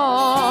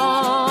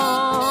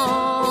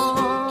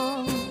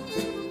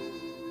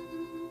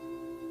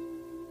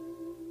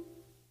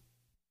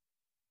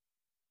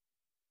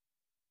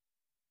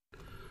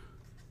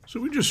 So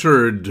we just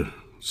heard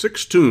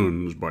 6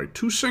 tunes by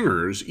 2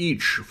 singers,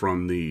 each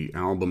from the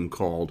album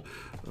called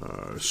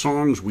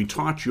Songs We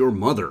Taught Your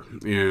Mother.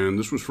 And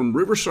this was from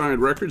Riverside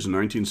Records in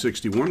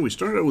 1961. We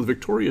started out with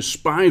Victoria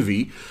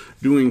Spivey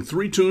doing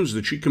 3 tunes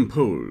that she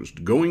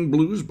composed: Going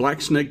Blues, Black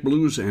Snake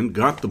Blues, and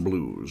Got the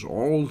Blues,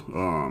 all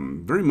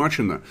very much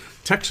in the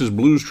Texas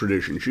blues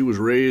tradition. She was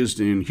raised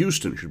in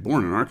Houston. She was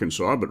born in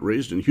Arkansas, but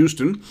raised in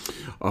Houston,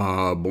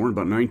 born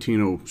about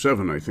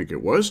 1907, I think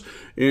it was.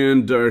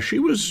 And she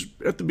was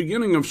at the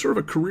beginning of sort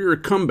of a career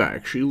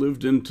comeback. She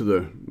lived into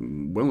the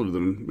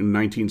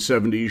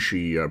 1970s.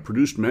 She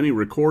produced many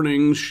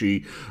recordings.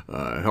 She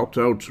helped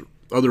out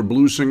other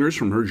blues singers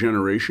from her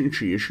generation.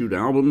 She issued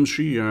albums.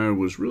 She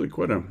was really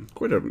quite a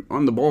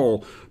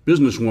on-the-ball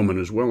businesswoman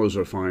as well as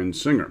a fine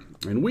singer.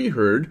 And we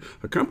heard,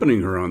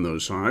 accompanying her on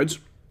those sides,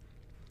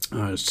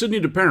 Sidney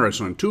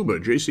DeParis on tuba,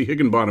 J.C.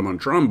 Higginbottom on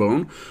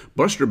trombone,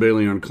 Buster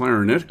Bailey on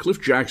clarinet,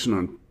 Cliff Jackson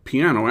on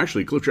piano.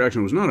 Actually, Cliff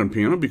Jackson was not on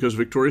piano because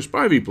Victoria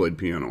Spivey played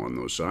piano on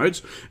those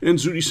sides, and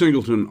Zutty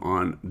Singleton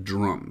on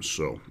drums.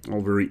 So,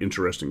 all very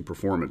interesting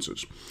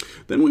performances.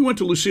 Then we went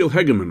to Lucille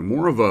Hegeman,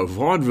 more of a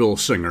vaudeville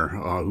singer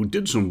who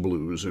did some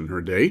blues in her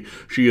day.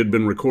 She had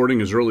been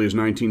recording as early as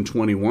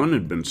 1921,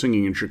 had been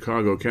singing in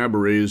Chicago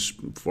cabarets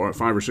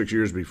 5 or 6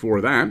 years before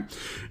that,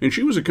 and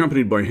she was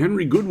accompanied by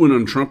Henry Goodwin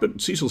on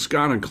trumpet, Cecil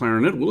Scott on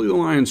clarinet, Willie the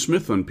Lion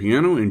Smith on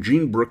piano, and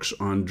Gene Brooks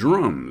on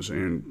drums.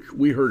 And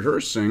we heard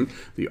her sing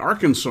the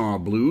Arkansas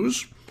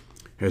Blues,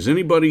 Has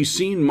Anybody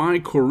Seen My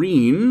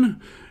Corinne,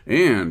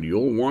 and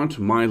You'll Want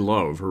My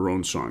Love, her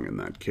own song in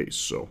that case.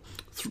 So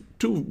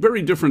two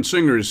very different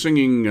singers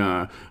singing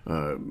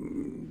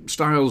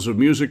styles of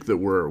music that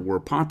were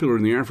popular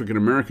in the African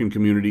American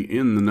community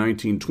in the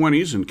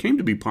 1920s and came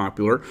to be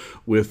popular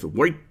with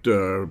white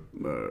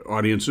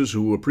audiences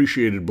who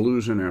appreciated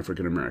blues and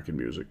African American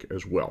music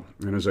as well.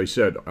 And as I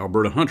said,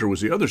 Alberta Hunter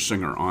was the other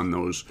singer on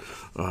those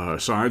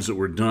sides that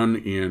were done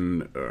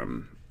in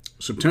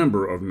in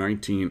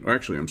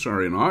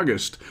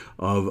August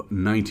of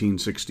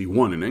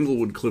 1961 in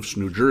Englewood Cliffs,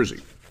 New Jersey.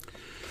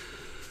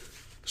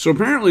 So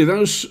apparently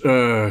those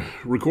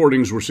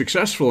recordings were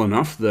successful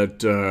enough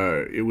that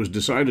it was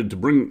decided to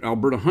bring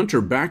Alberta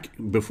Hunter back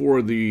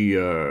before the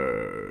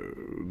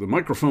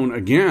microphone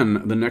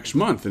again the next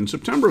month in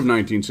September of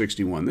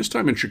 1961, this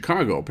time in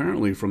Chicago.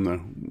 Apparently from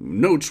the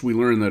notes we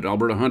learned that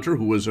Alberta Hunter,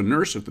 who was a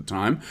nurse at the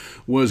time,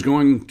 was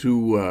going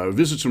to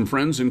visit some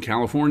friends in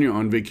California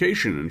on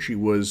vacation, and she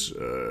was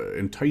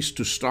enticed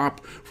to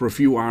stop for a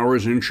few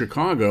hours in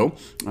Chicago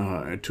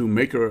to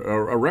make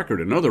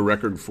another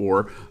record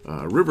for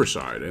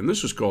Riverside. And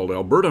this is called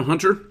Alberta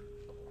Hunter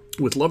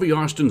with Lovey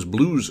Austin's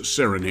Blues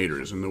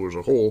Serenaders. And there was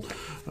a whole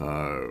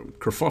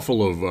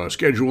kerfuffle of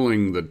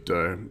scheduling that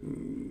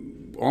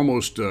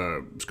almost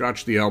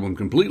scotched the album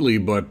completely,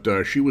 but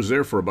she was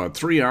there for about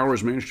 3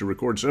 hours, managed to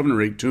record 7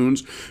 or 8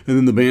 tunes, and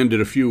then the band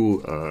did a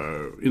few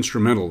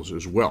instrumentals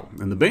as well.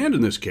 And the band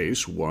in this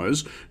case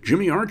was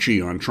Jimmy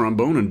Archie on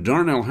trombone and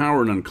Darnell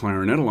Howard on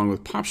clarinet, along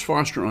with Pops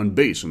Foster on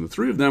bass. And the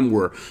three of them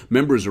were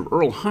members of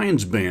Earl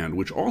Hines Band,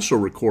 which also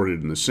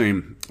recorded in the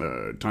same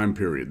time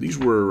period. These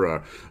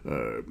were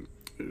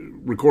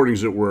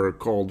recordings that were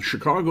called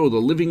Chicago the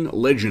Living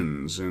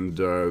Legends,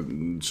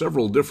 and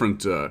several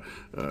different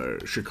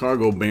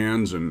Chicago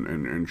bands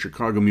and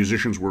Chicago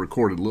musicians were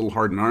recorded. Little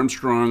Hardin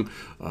Armstrong,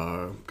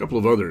 a couple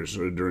of others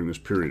during this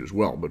period as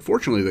well. But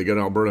fortunately, they got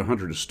Alberta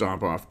Hunter to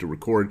stop off to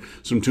record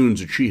some tunes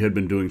that she had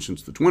been doing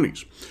since the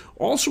 20s.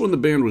 Also in the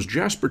band was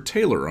Jasper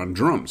Taylor on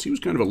drums. He was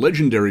kind of a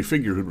legendary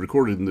figure who'd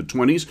recorded in the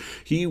 20s.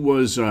 He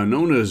was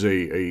known as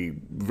a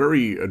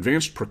very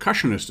advanced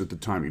percussionist at the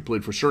time. He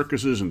played for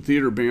circuses and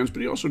theater bands,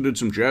 but he also did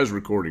some jazz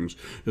recordings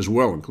as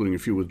well, including a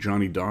few with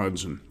Johnny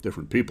Dodds and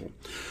different people.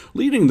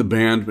 Leading the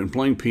band and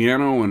playing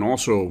piano and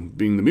also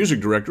being the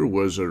music director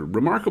was a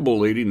remarkable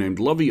lady named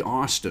Lovey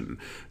Austin.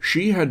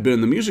 She had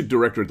been the music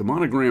director at the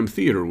Monogram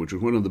Theater, which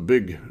was one of the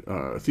big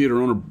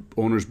theater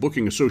owners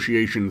booking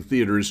association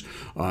theaters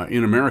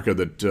in America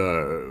that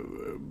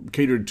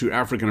catered to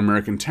African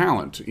American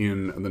talent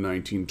in the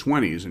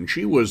 1920s. And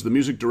she was the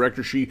music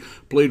director. She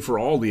played for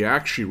all the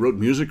acts. She wrote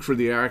music for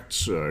the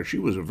acts. She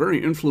was a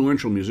very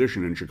influential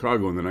musician in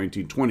Chicago in the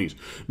 1920s.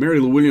 Mary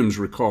Lou Williams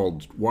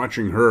recalled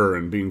watching her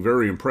and being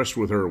very impressed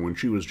with her when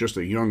she was just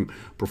a young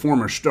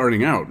performer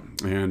starting out.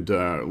 And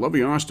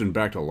Lovey Austin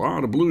backed a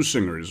lot of blues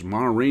singers,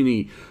 Ma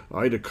Rainey,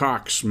 Ida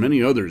Cox,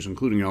 many others,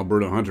 including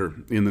Alberta Hunter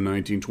in the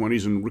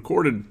 1920s, and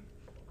recorded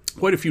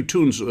quite a few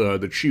tunes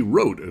that she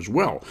wrote as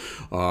well.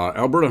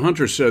 Alberta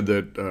Hunter said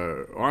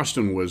that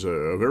Austin was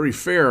a very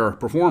fair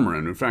performer,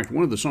 and in fact,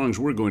 one of the songs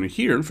we're going to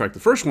hear, in fact,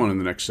 the first one in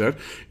the next set,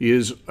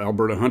 is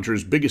Alberta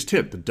Hunter's biggest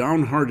hit, The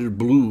Downhearted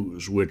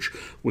Blues, which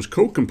was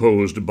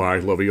co-composed by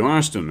Lovey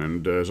Austin,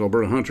 and as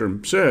Alberta Hunter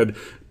said,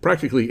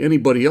 practically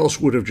anybody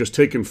else would have just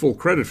taken full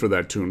credit for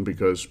that tune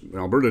because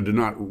Alberta did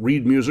not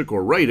read music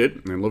or write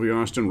it, and Lovey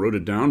Austin wrote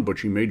it down, but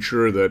she made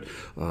sure that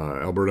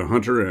Alberta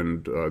Hunter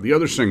and the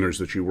other singers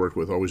that she worked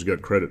with always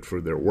got credit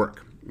for their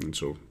work. And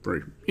so,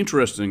 very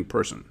interesting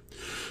person.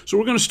 So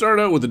we're going to start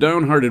out with the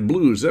Downhearted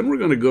Blues, then we're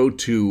going to go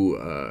to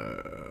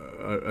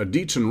a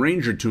Dietz and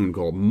Ranger tune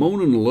called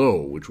Moanin'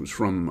 Low, which was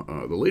from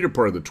the later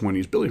part of the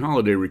 20s. Billie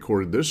Holiday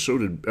recorded this, so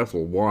did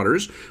Ethel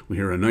Waters. We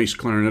hear a nice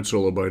clarinet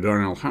solo by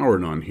Darnell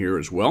Howard on here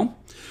as well.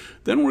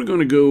 Then we're going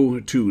to go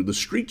to The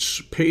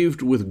Streets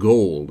Paved with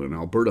Gold, an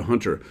Alberta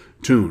Hunter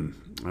tune.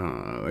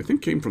 I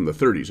think came from the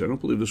 30s. I don't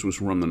believe this was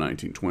from the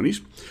 1920s.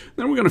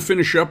 Then we're going to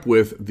finish up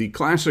with the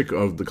classic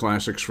of the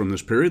classics from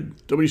this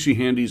period, W.C.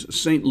 Handy's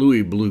St.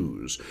 Louis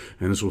Blues.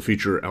 And this will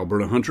feature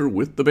Alberta Hunter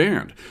with the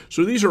band.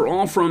 So these are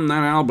all from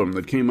that album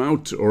that came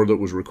out, or that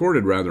was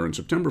recorded rather, on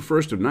September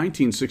 1st of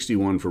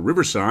 1961 for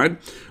Riverside.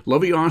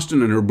 Lovey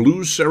Austin and her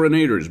Blues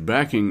Serenaders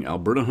backing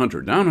Alberta Hunter.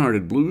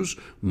 Downhearted Blues,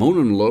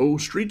 Moanin' Low,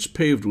 Streets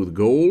Paved with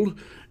Gold,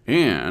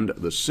 and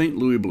the St.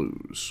 Louis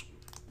Blues.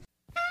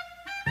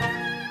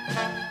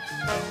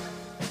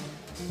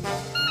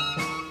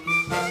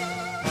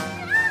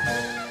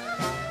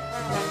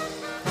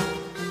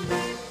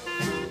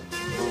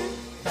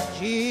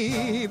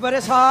 Gee, but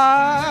it's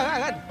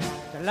hard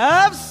to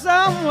love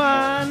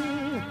someone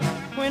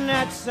when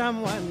that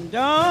someone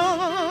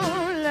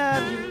don't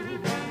love you.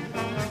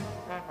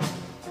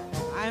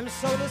 I'm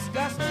so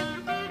disgusted,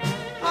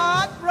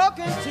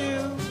 heartbroken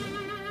too.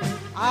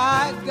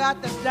 I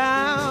got the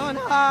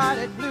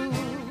downhearted blues.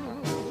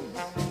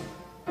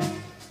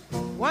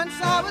 Once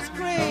I was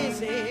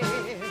crazy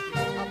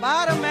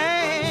about a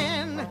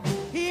man.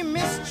 He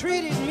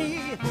mistreated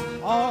me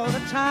all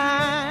the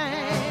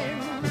time.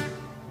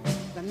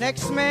 The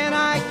next man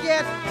I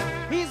get,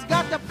 he's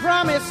got to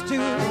promise to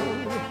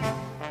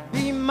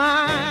be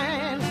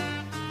mine,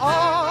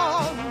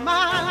 all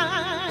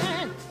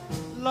mine.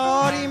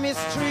 Lord, he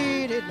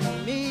mistreated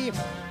me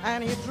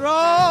and he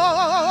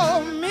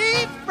drove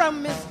me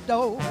from his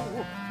door.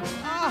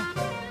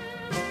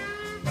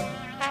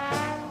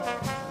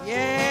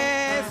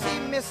 Yes, he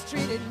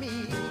mistreated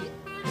me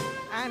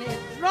and he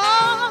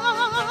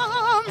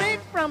drove me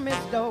from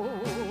his door.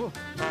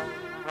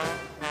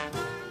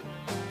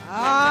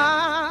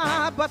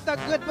 But the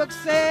good book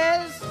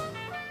says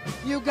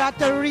you got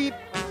to reap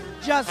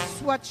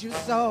just what you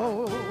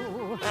sow.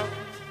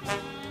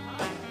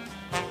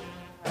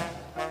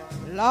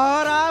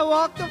 Lord, I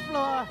walked the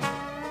floor,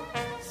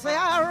 say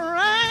I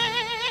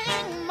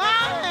wrung my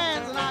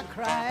hands and I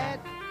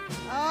cried.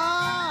 Oh, I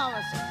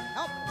was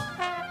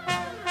helpless.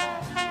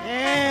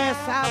 Yes,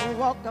 I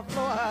walked the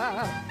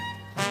floor.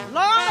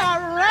 Lord, I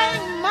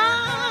wrung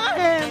my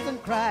hands and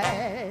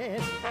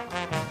cried.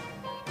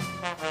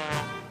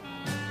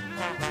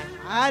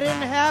 I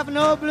didn't have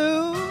no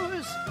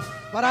blues,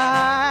 but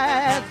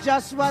I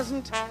just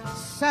wasn't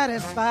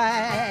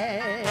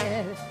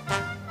satisfied.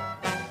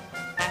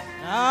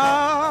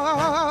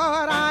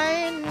 Lord, I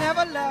ain't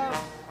never loved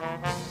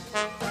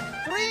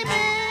 3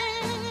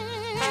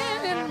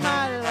 men in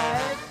my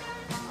life.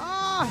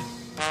 Oh,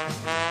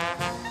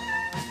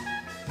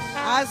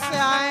 I say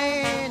I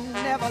ain't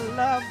never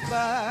loved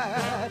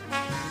but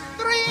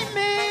 3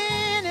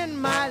 men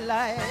in my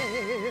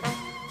life.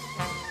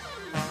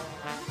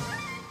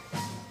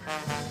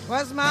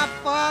 'Twas my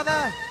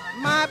father,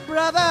 my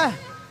brother,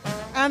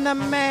 and the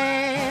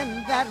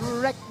man that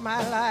wrecked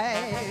my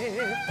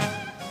life.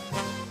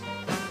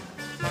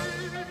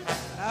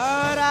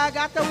 Lord, I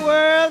got the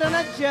world in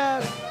a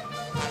jug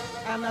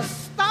and a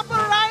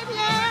stopper right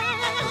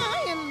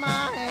here in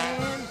my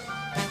hand.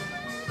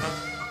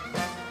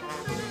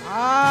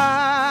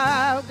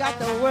 I've got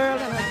the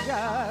world in a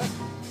jug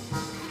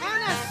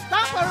and a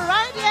stopper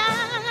right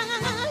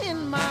here in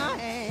my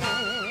hand.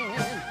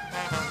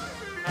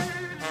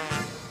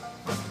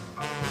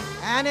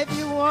 And if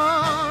you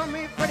want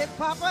me, pretty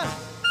papa,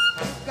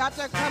 you've got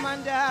to come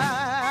under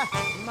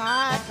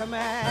my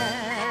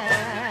command.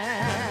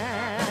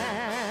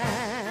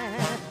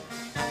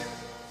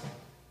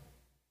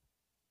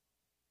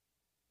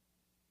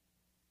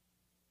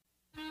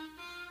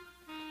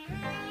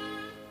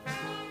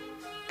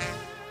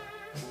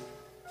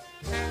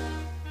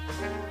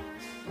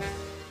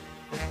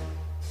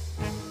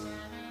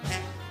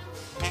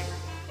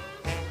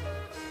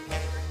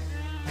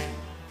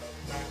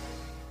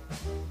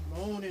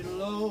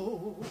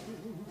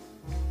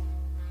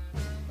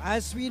 My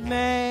sweet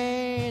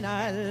man,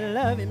 I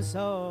love him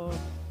so,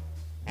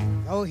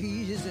 though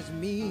he's as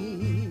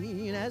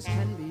mean as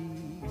can be.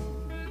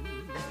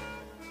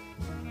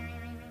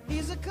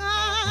 He's a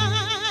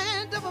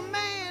kind of a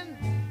man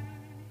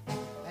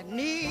that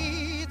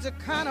needs a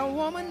kind of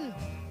woman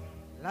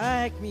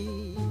like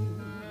me.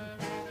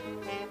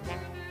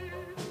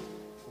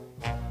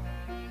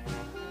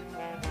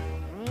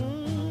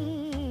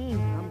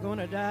 I'm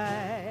gonna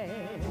die.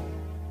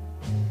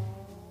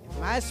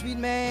 My sweet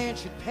man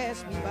should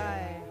pass me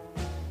by,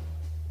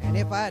 and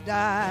if I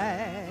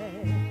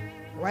die,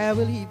 where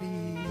will he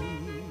be?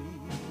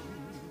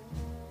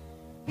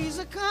 He's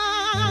a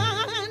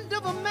kind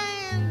of a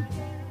man,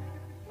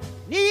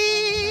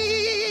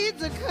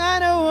 needs a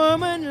kind of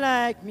woman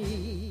like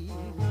me.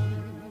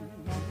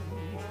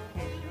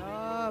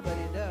 Oh, but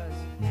he does.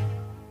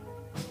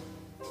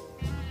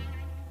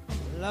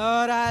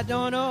 Lord, I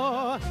don't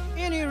know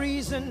any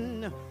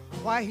reason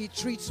why he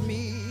treats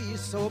me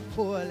so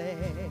poorly.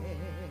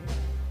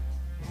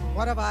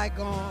 What have I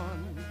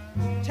gone?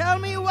 Tell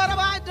me, what have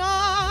I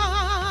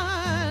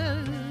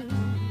done?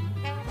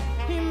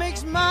 He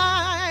makes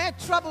my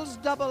troubles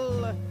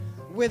double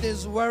with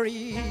his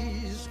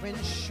worries, when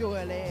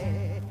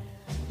surely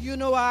you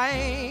know I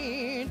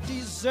ain't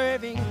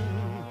deserving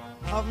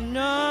of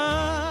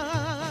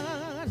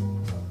none.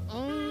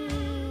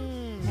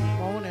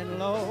 Morning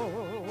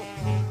low,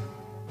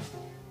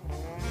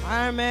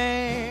 our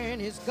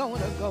man is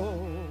gonna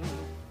go.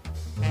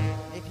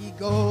 If he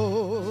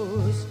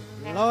goes,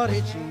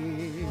 Lordy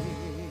gee,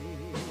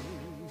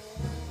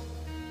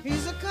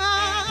 he's a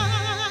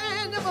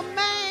kind of a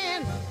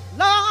man,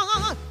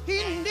 Lord,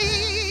 he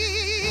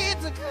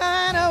needs a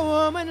kind of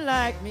woman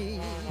like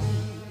me.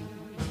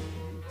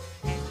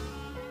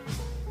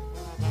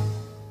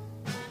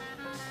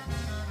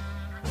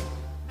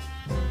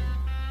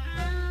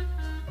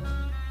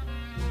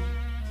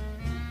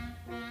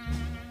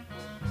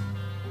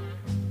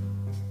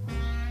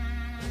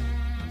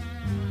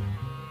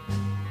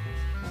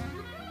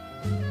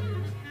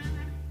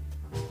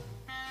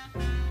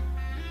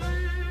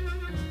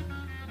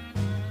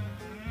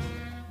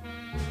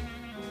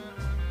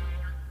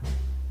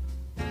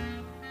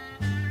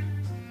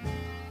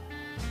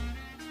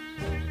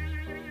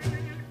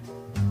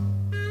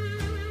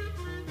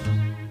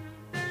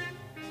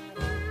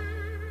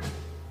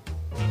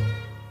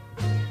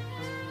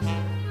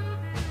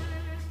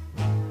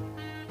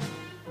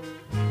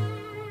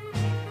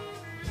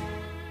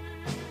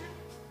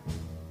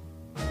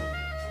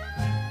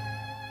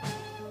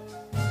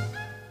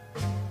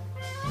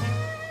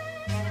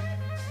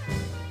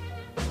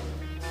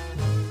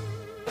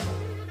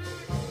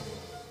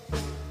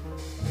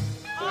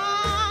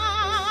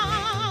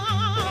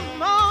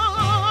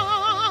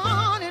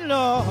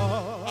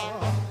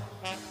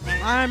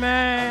 My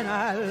man,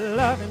 I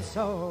love him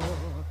so,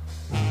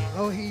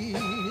 though he's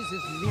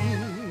as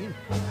mean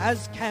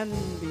as can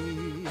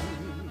be.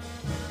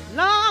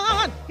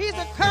 Lord, he's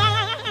the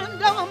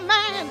kind of a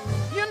man,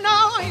 you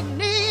know he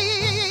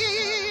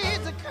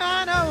needs a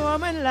kind of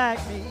woman like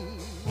me.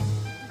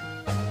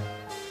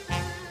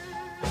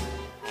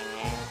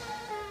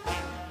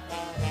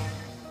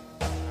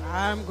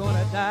 I'm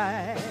gonna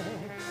die.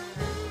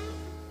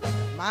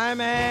 My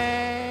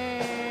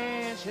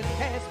man should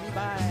pass me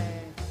by.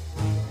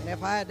 And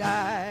if I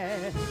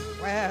die,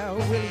 where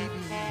will he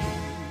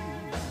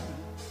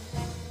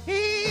be?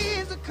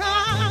 He's the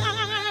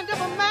kind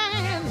of a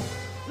man,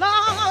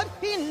 Lord,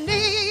 he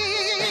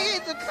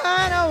needs a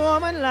kind of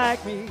woman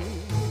like me.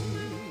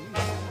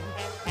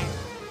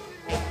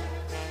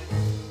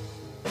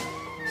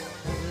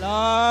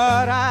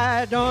 Lord,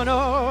 I don't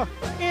know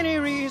any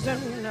reason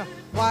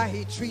why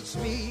he treats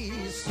me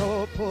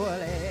so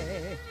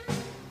poorly.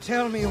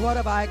 Tell me, what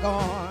have I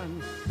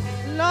gone?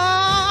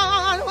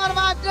 Lord, what have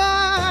I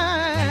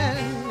done?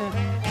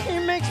 He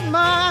makes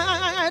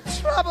my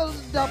troubles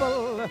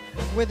double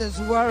with his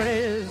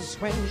worries,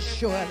 when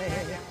surely,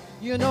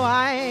 you know,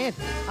 I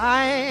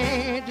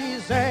ain't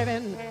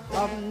deserving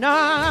of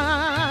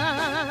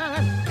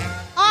none.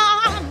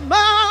 I'm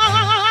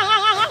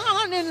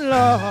mourning,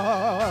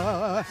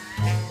 Lord,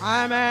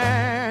 my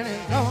man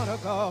is gonna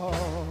go.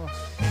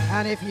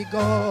 And if he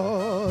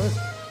goes,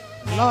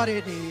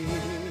 Lordy dee,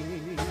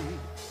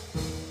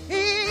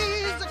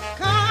 he's the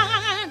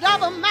kind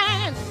of a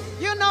man,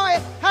 you know, he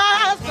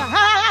has to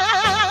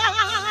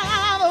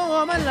have a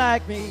woman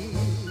like me.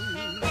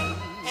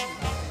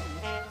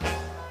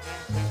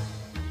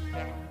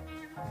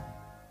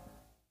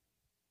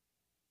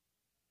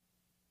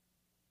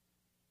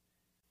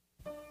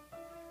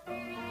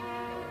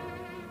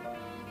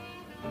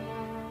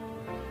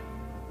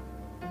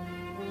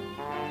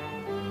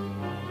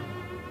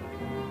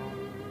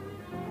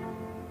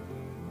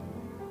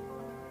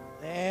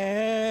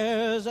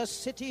 There's a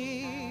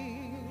city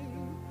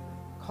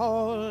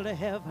called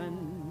heaven,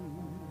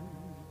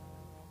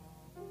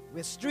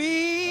 with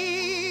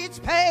streets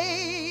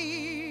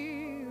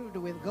paved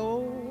with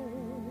gold.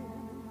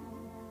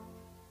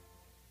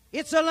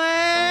 It's a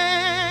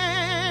land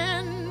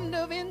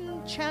of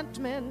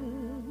enchantment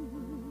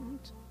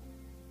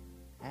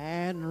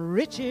and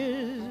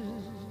riches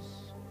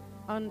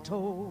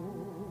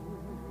untold.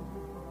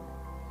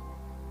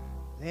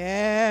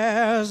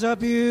 There's a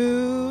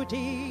beautiful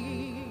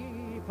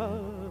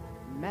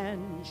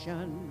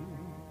mansion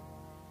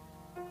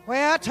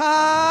where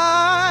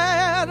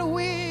tired,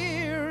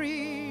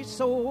 weary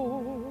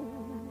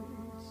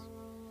souls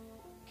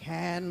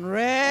can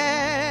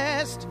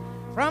rest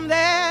from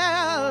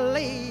their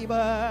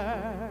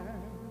labor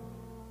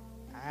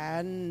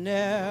and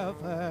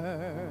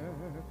never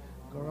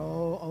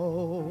grow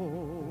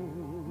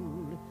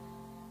old.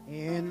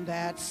 In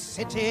that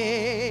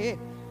city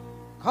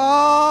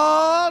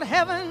called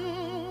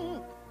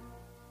heaven,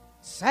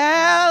 salvation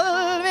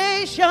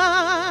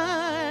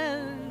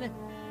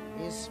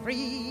is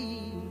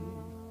free,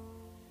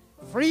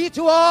 free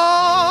to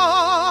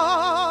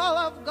all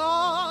of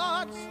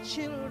God's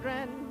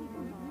children,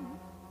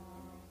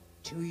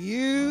 to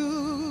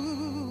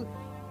you,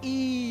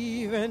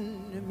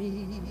 even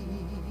me.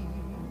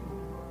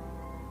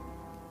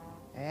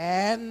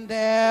 And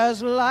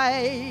there's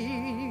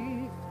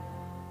life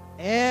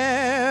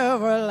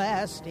everlasting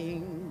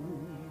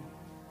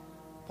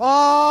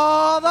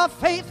for the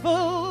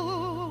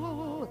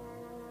faithful,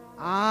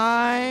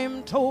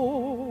 I'm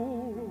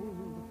told,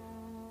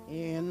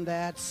 in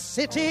that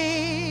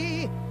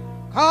city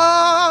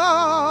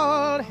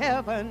called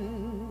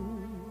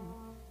heaven,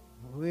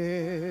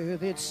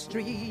 with its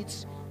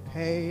streets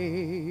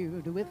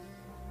paved with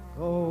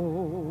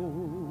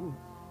gold.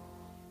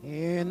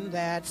 In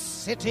that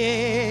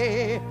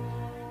city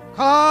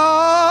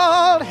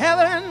called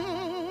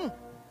heaven,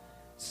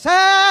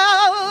 salvation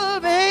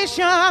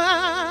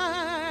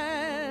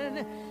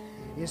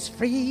is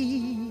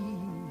free.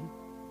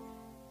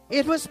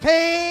 It was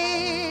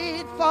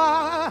paid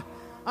for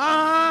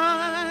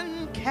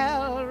on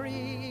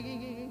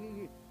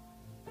Calvary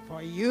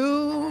for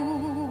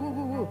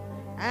you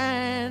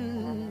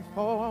and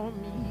for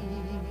me.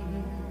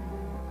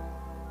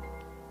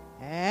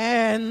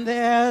 And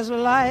there's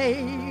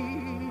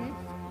life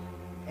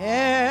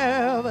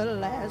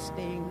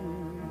everlasting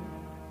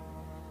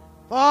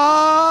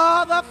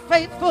for the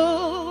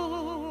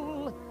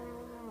faithful,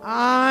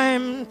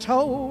 I'm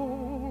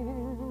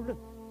told,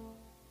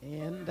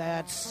 in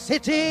that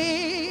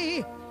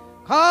city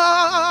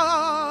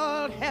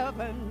called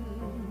heaven,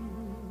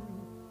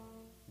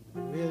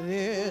 with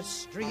its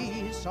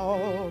streets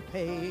all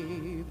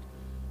paved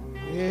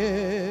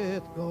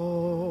with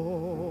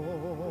gold.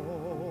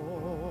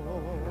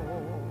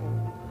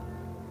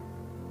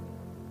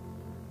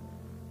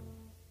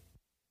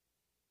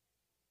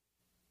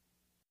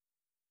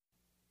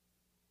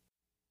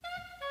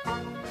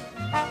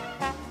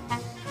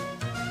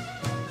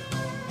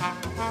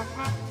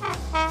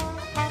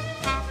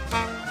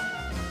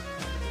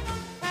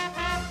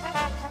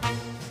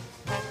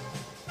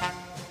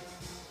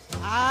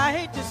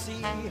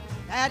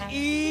 that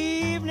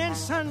evening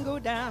sun go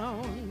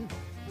down.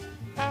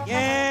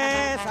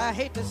 Yes, I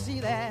hate to see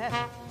that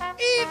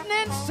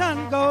evening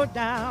sun go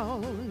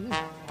down.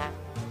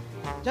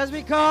 Just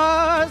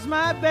because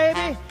my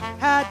baby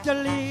had to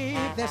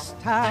leave this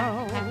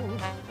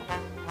town.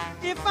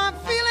 If I'm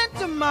feeling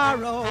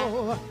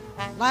tomorrow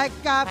like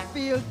I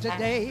feel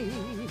today,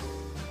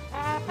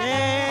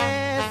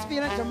 yes,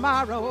 feeling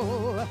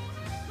tomorrow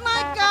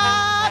like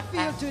I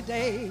feel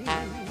today,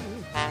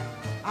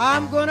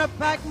 I'm gonna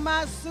pack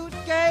my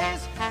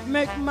suitcase,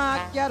 make my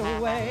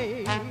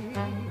getaway.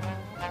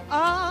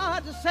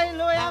 To St.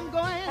 Louis I'm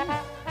going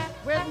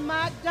with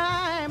my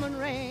diamond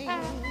ring.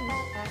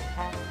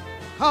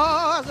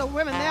 'Cause the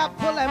women there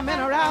pull their men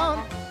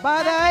around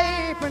by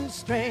their apron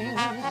strings.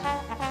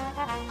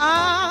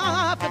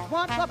 If it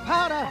weren't for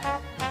powder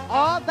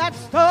or that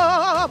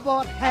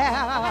store-bought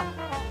hair,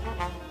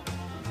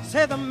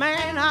 say the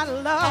man I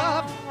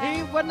love,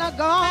 he wouldn't have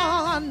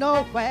gone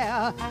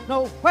nowhere,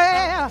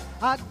 nowhere.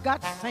 I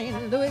got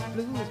St. Louis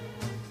blues,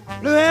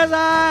 blue as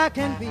I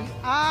can be.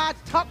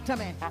 Talk to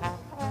me.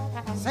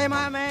 Say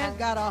my man's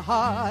got a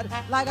heart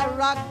like a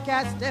rock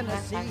cast in the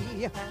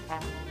sea,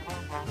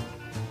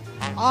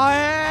 or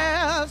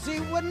else he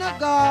wouldn't have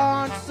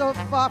gone so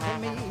far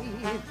from me.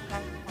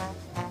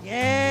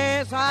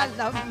 Yes, I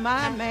love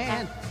my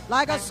man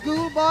like a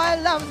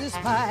schoolboy loves his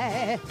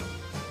pie,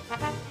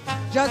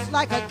 just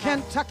like a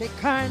Kentucky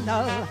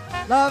colonel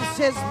loves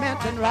his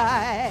mint and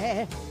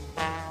rye.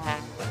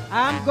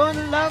 I'm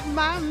gonna love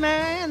my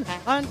man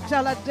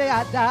until the day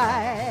I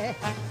die.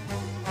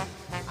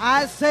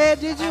 I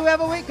said, did you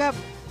ever wake up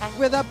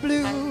with the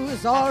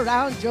blues all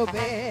around your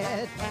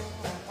bed?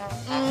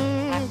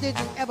 Did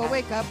you ever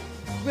wake up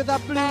with the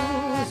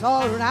blues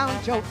all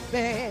around your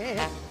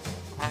bed?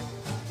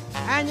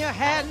 And you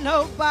had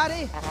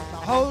nobody to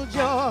hold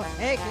your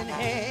aching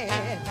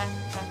head.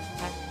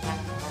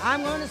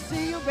 I'm gonna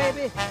see you,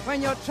 baby,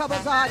 when your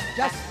troubles are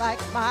just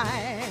like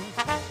mine.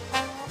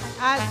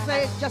 I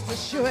say just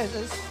as sure as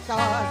the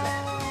stars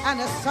and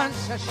the sun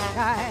shall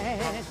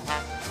shine.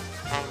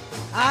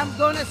 I'm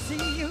gonna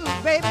see you,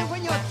 baby,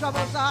 when your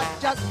troubles are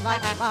just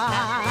like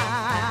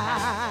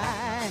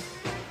mine.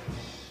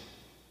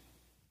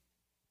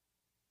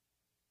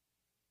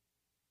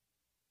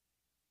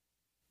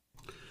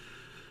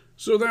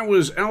 So that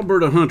was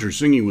Alberta Hunter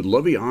singing with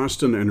Lovey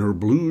Austin and her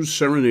Blues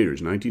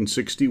Serenaders,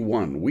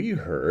 1961. We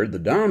heard the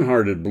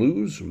Downhearted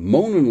Blues,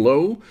 Moanin'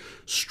 Low,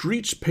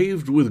 Streets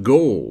Paved with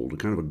Gold,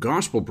 kind of a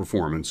gospel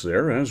performance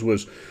there, as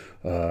was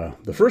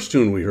the first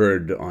tune we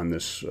heard on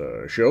this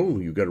show,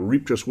 You Gotta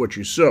Reap Just What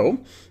You Sow.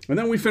 And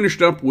then we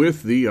finished up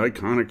with the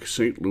iconic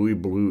St. Louis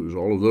Blues,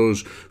 all of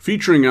those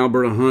featuring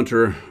Alberta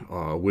Hunter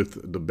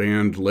with the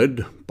band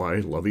led by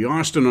Lovey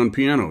Austin on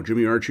piano,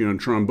 Jimmy Archie on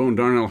trombone,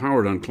 Darnell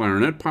Howard on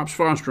clarinet, Pops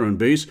Foster on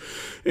bass,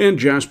 and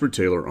Jasper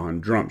Taylor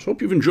on drums.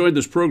 Hope you've enjoyed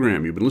this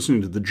program. You've been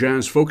listening to the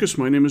Jazz Focus.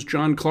 My name is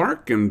John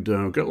Clark, and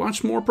we've got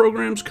lots more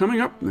programs coming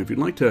up. And if you'd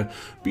like to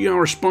be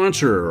our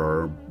sponsor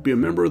or be a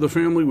member of the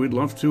family, we'd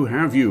love to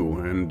have you.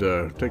 And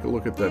take a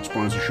look at that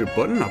sponsorship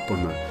button up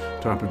on the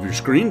top of your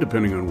screen,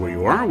 depending on where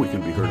you are. We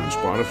can be heard on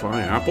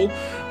Spotify, Apple.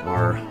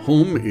 Our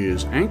home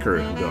is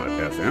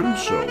anchor.fm,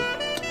 so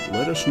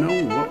let us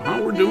know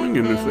how we're doing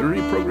and if there are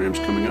any programs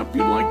coming up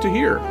you'd like to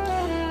hear.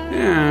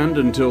 And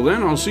until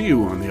then, I'll see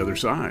you on the other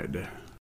side.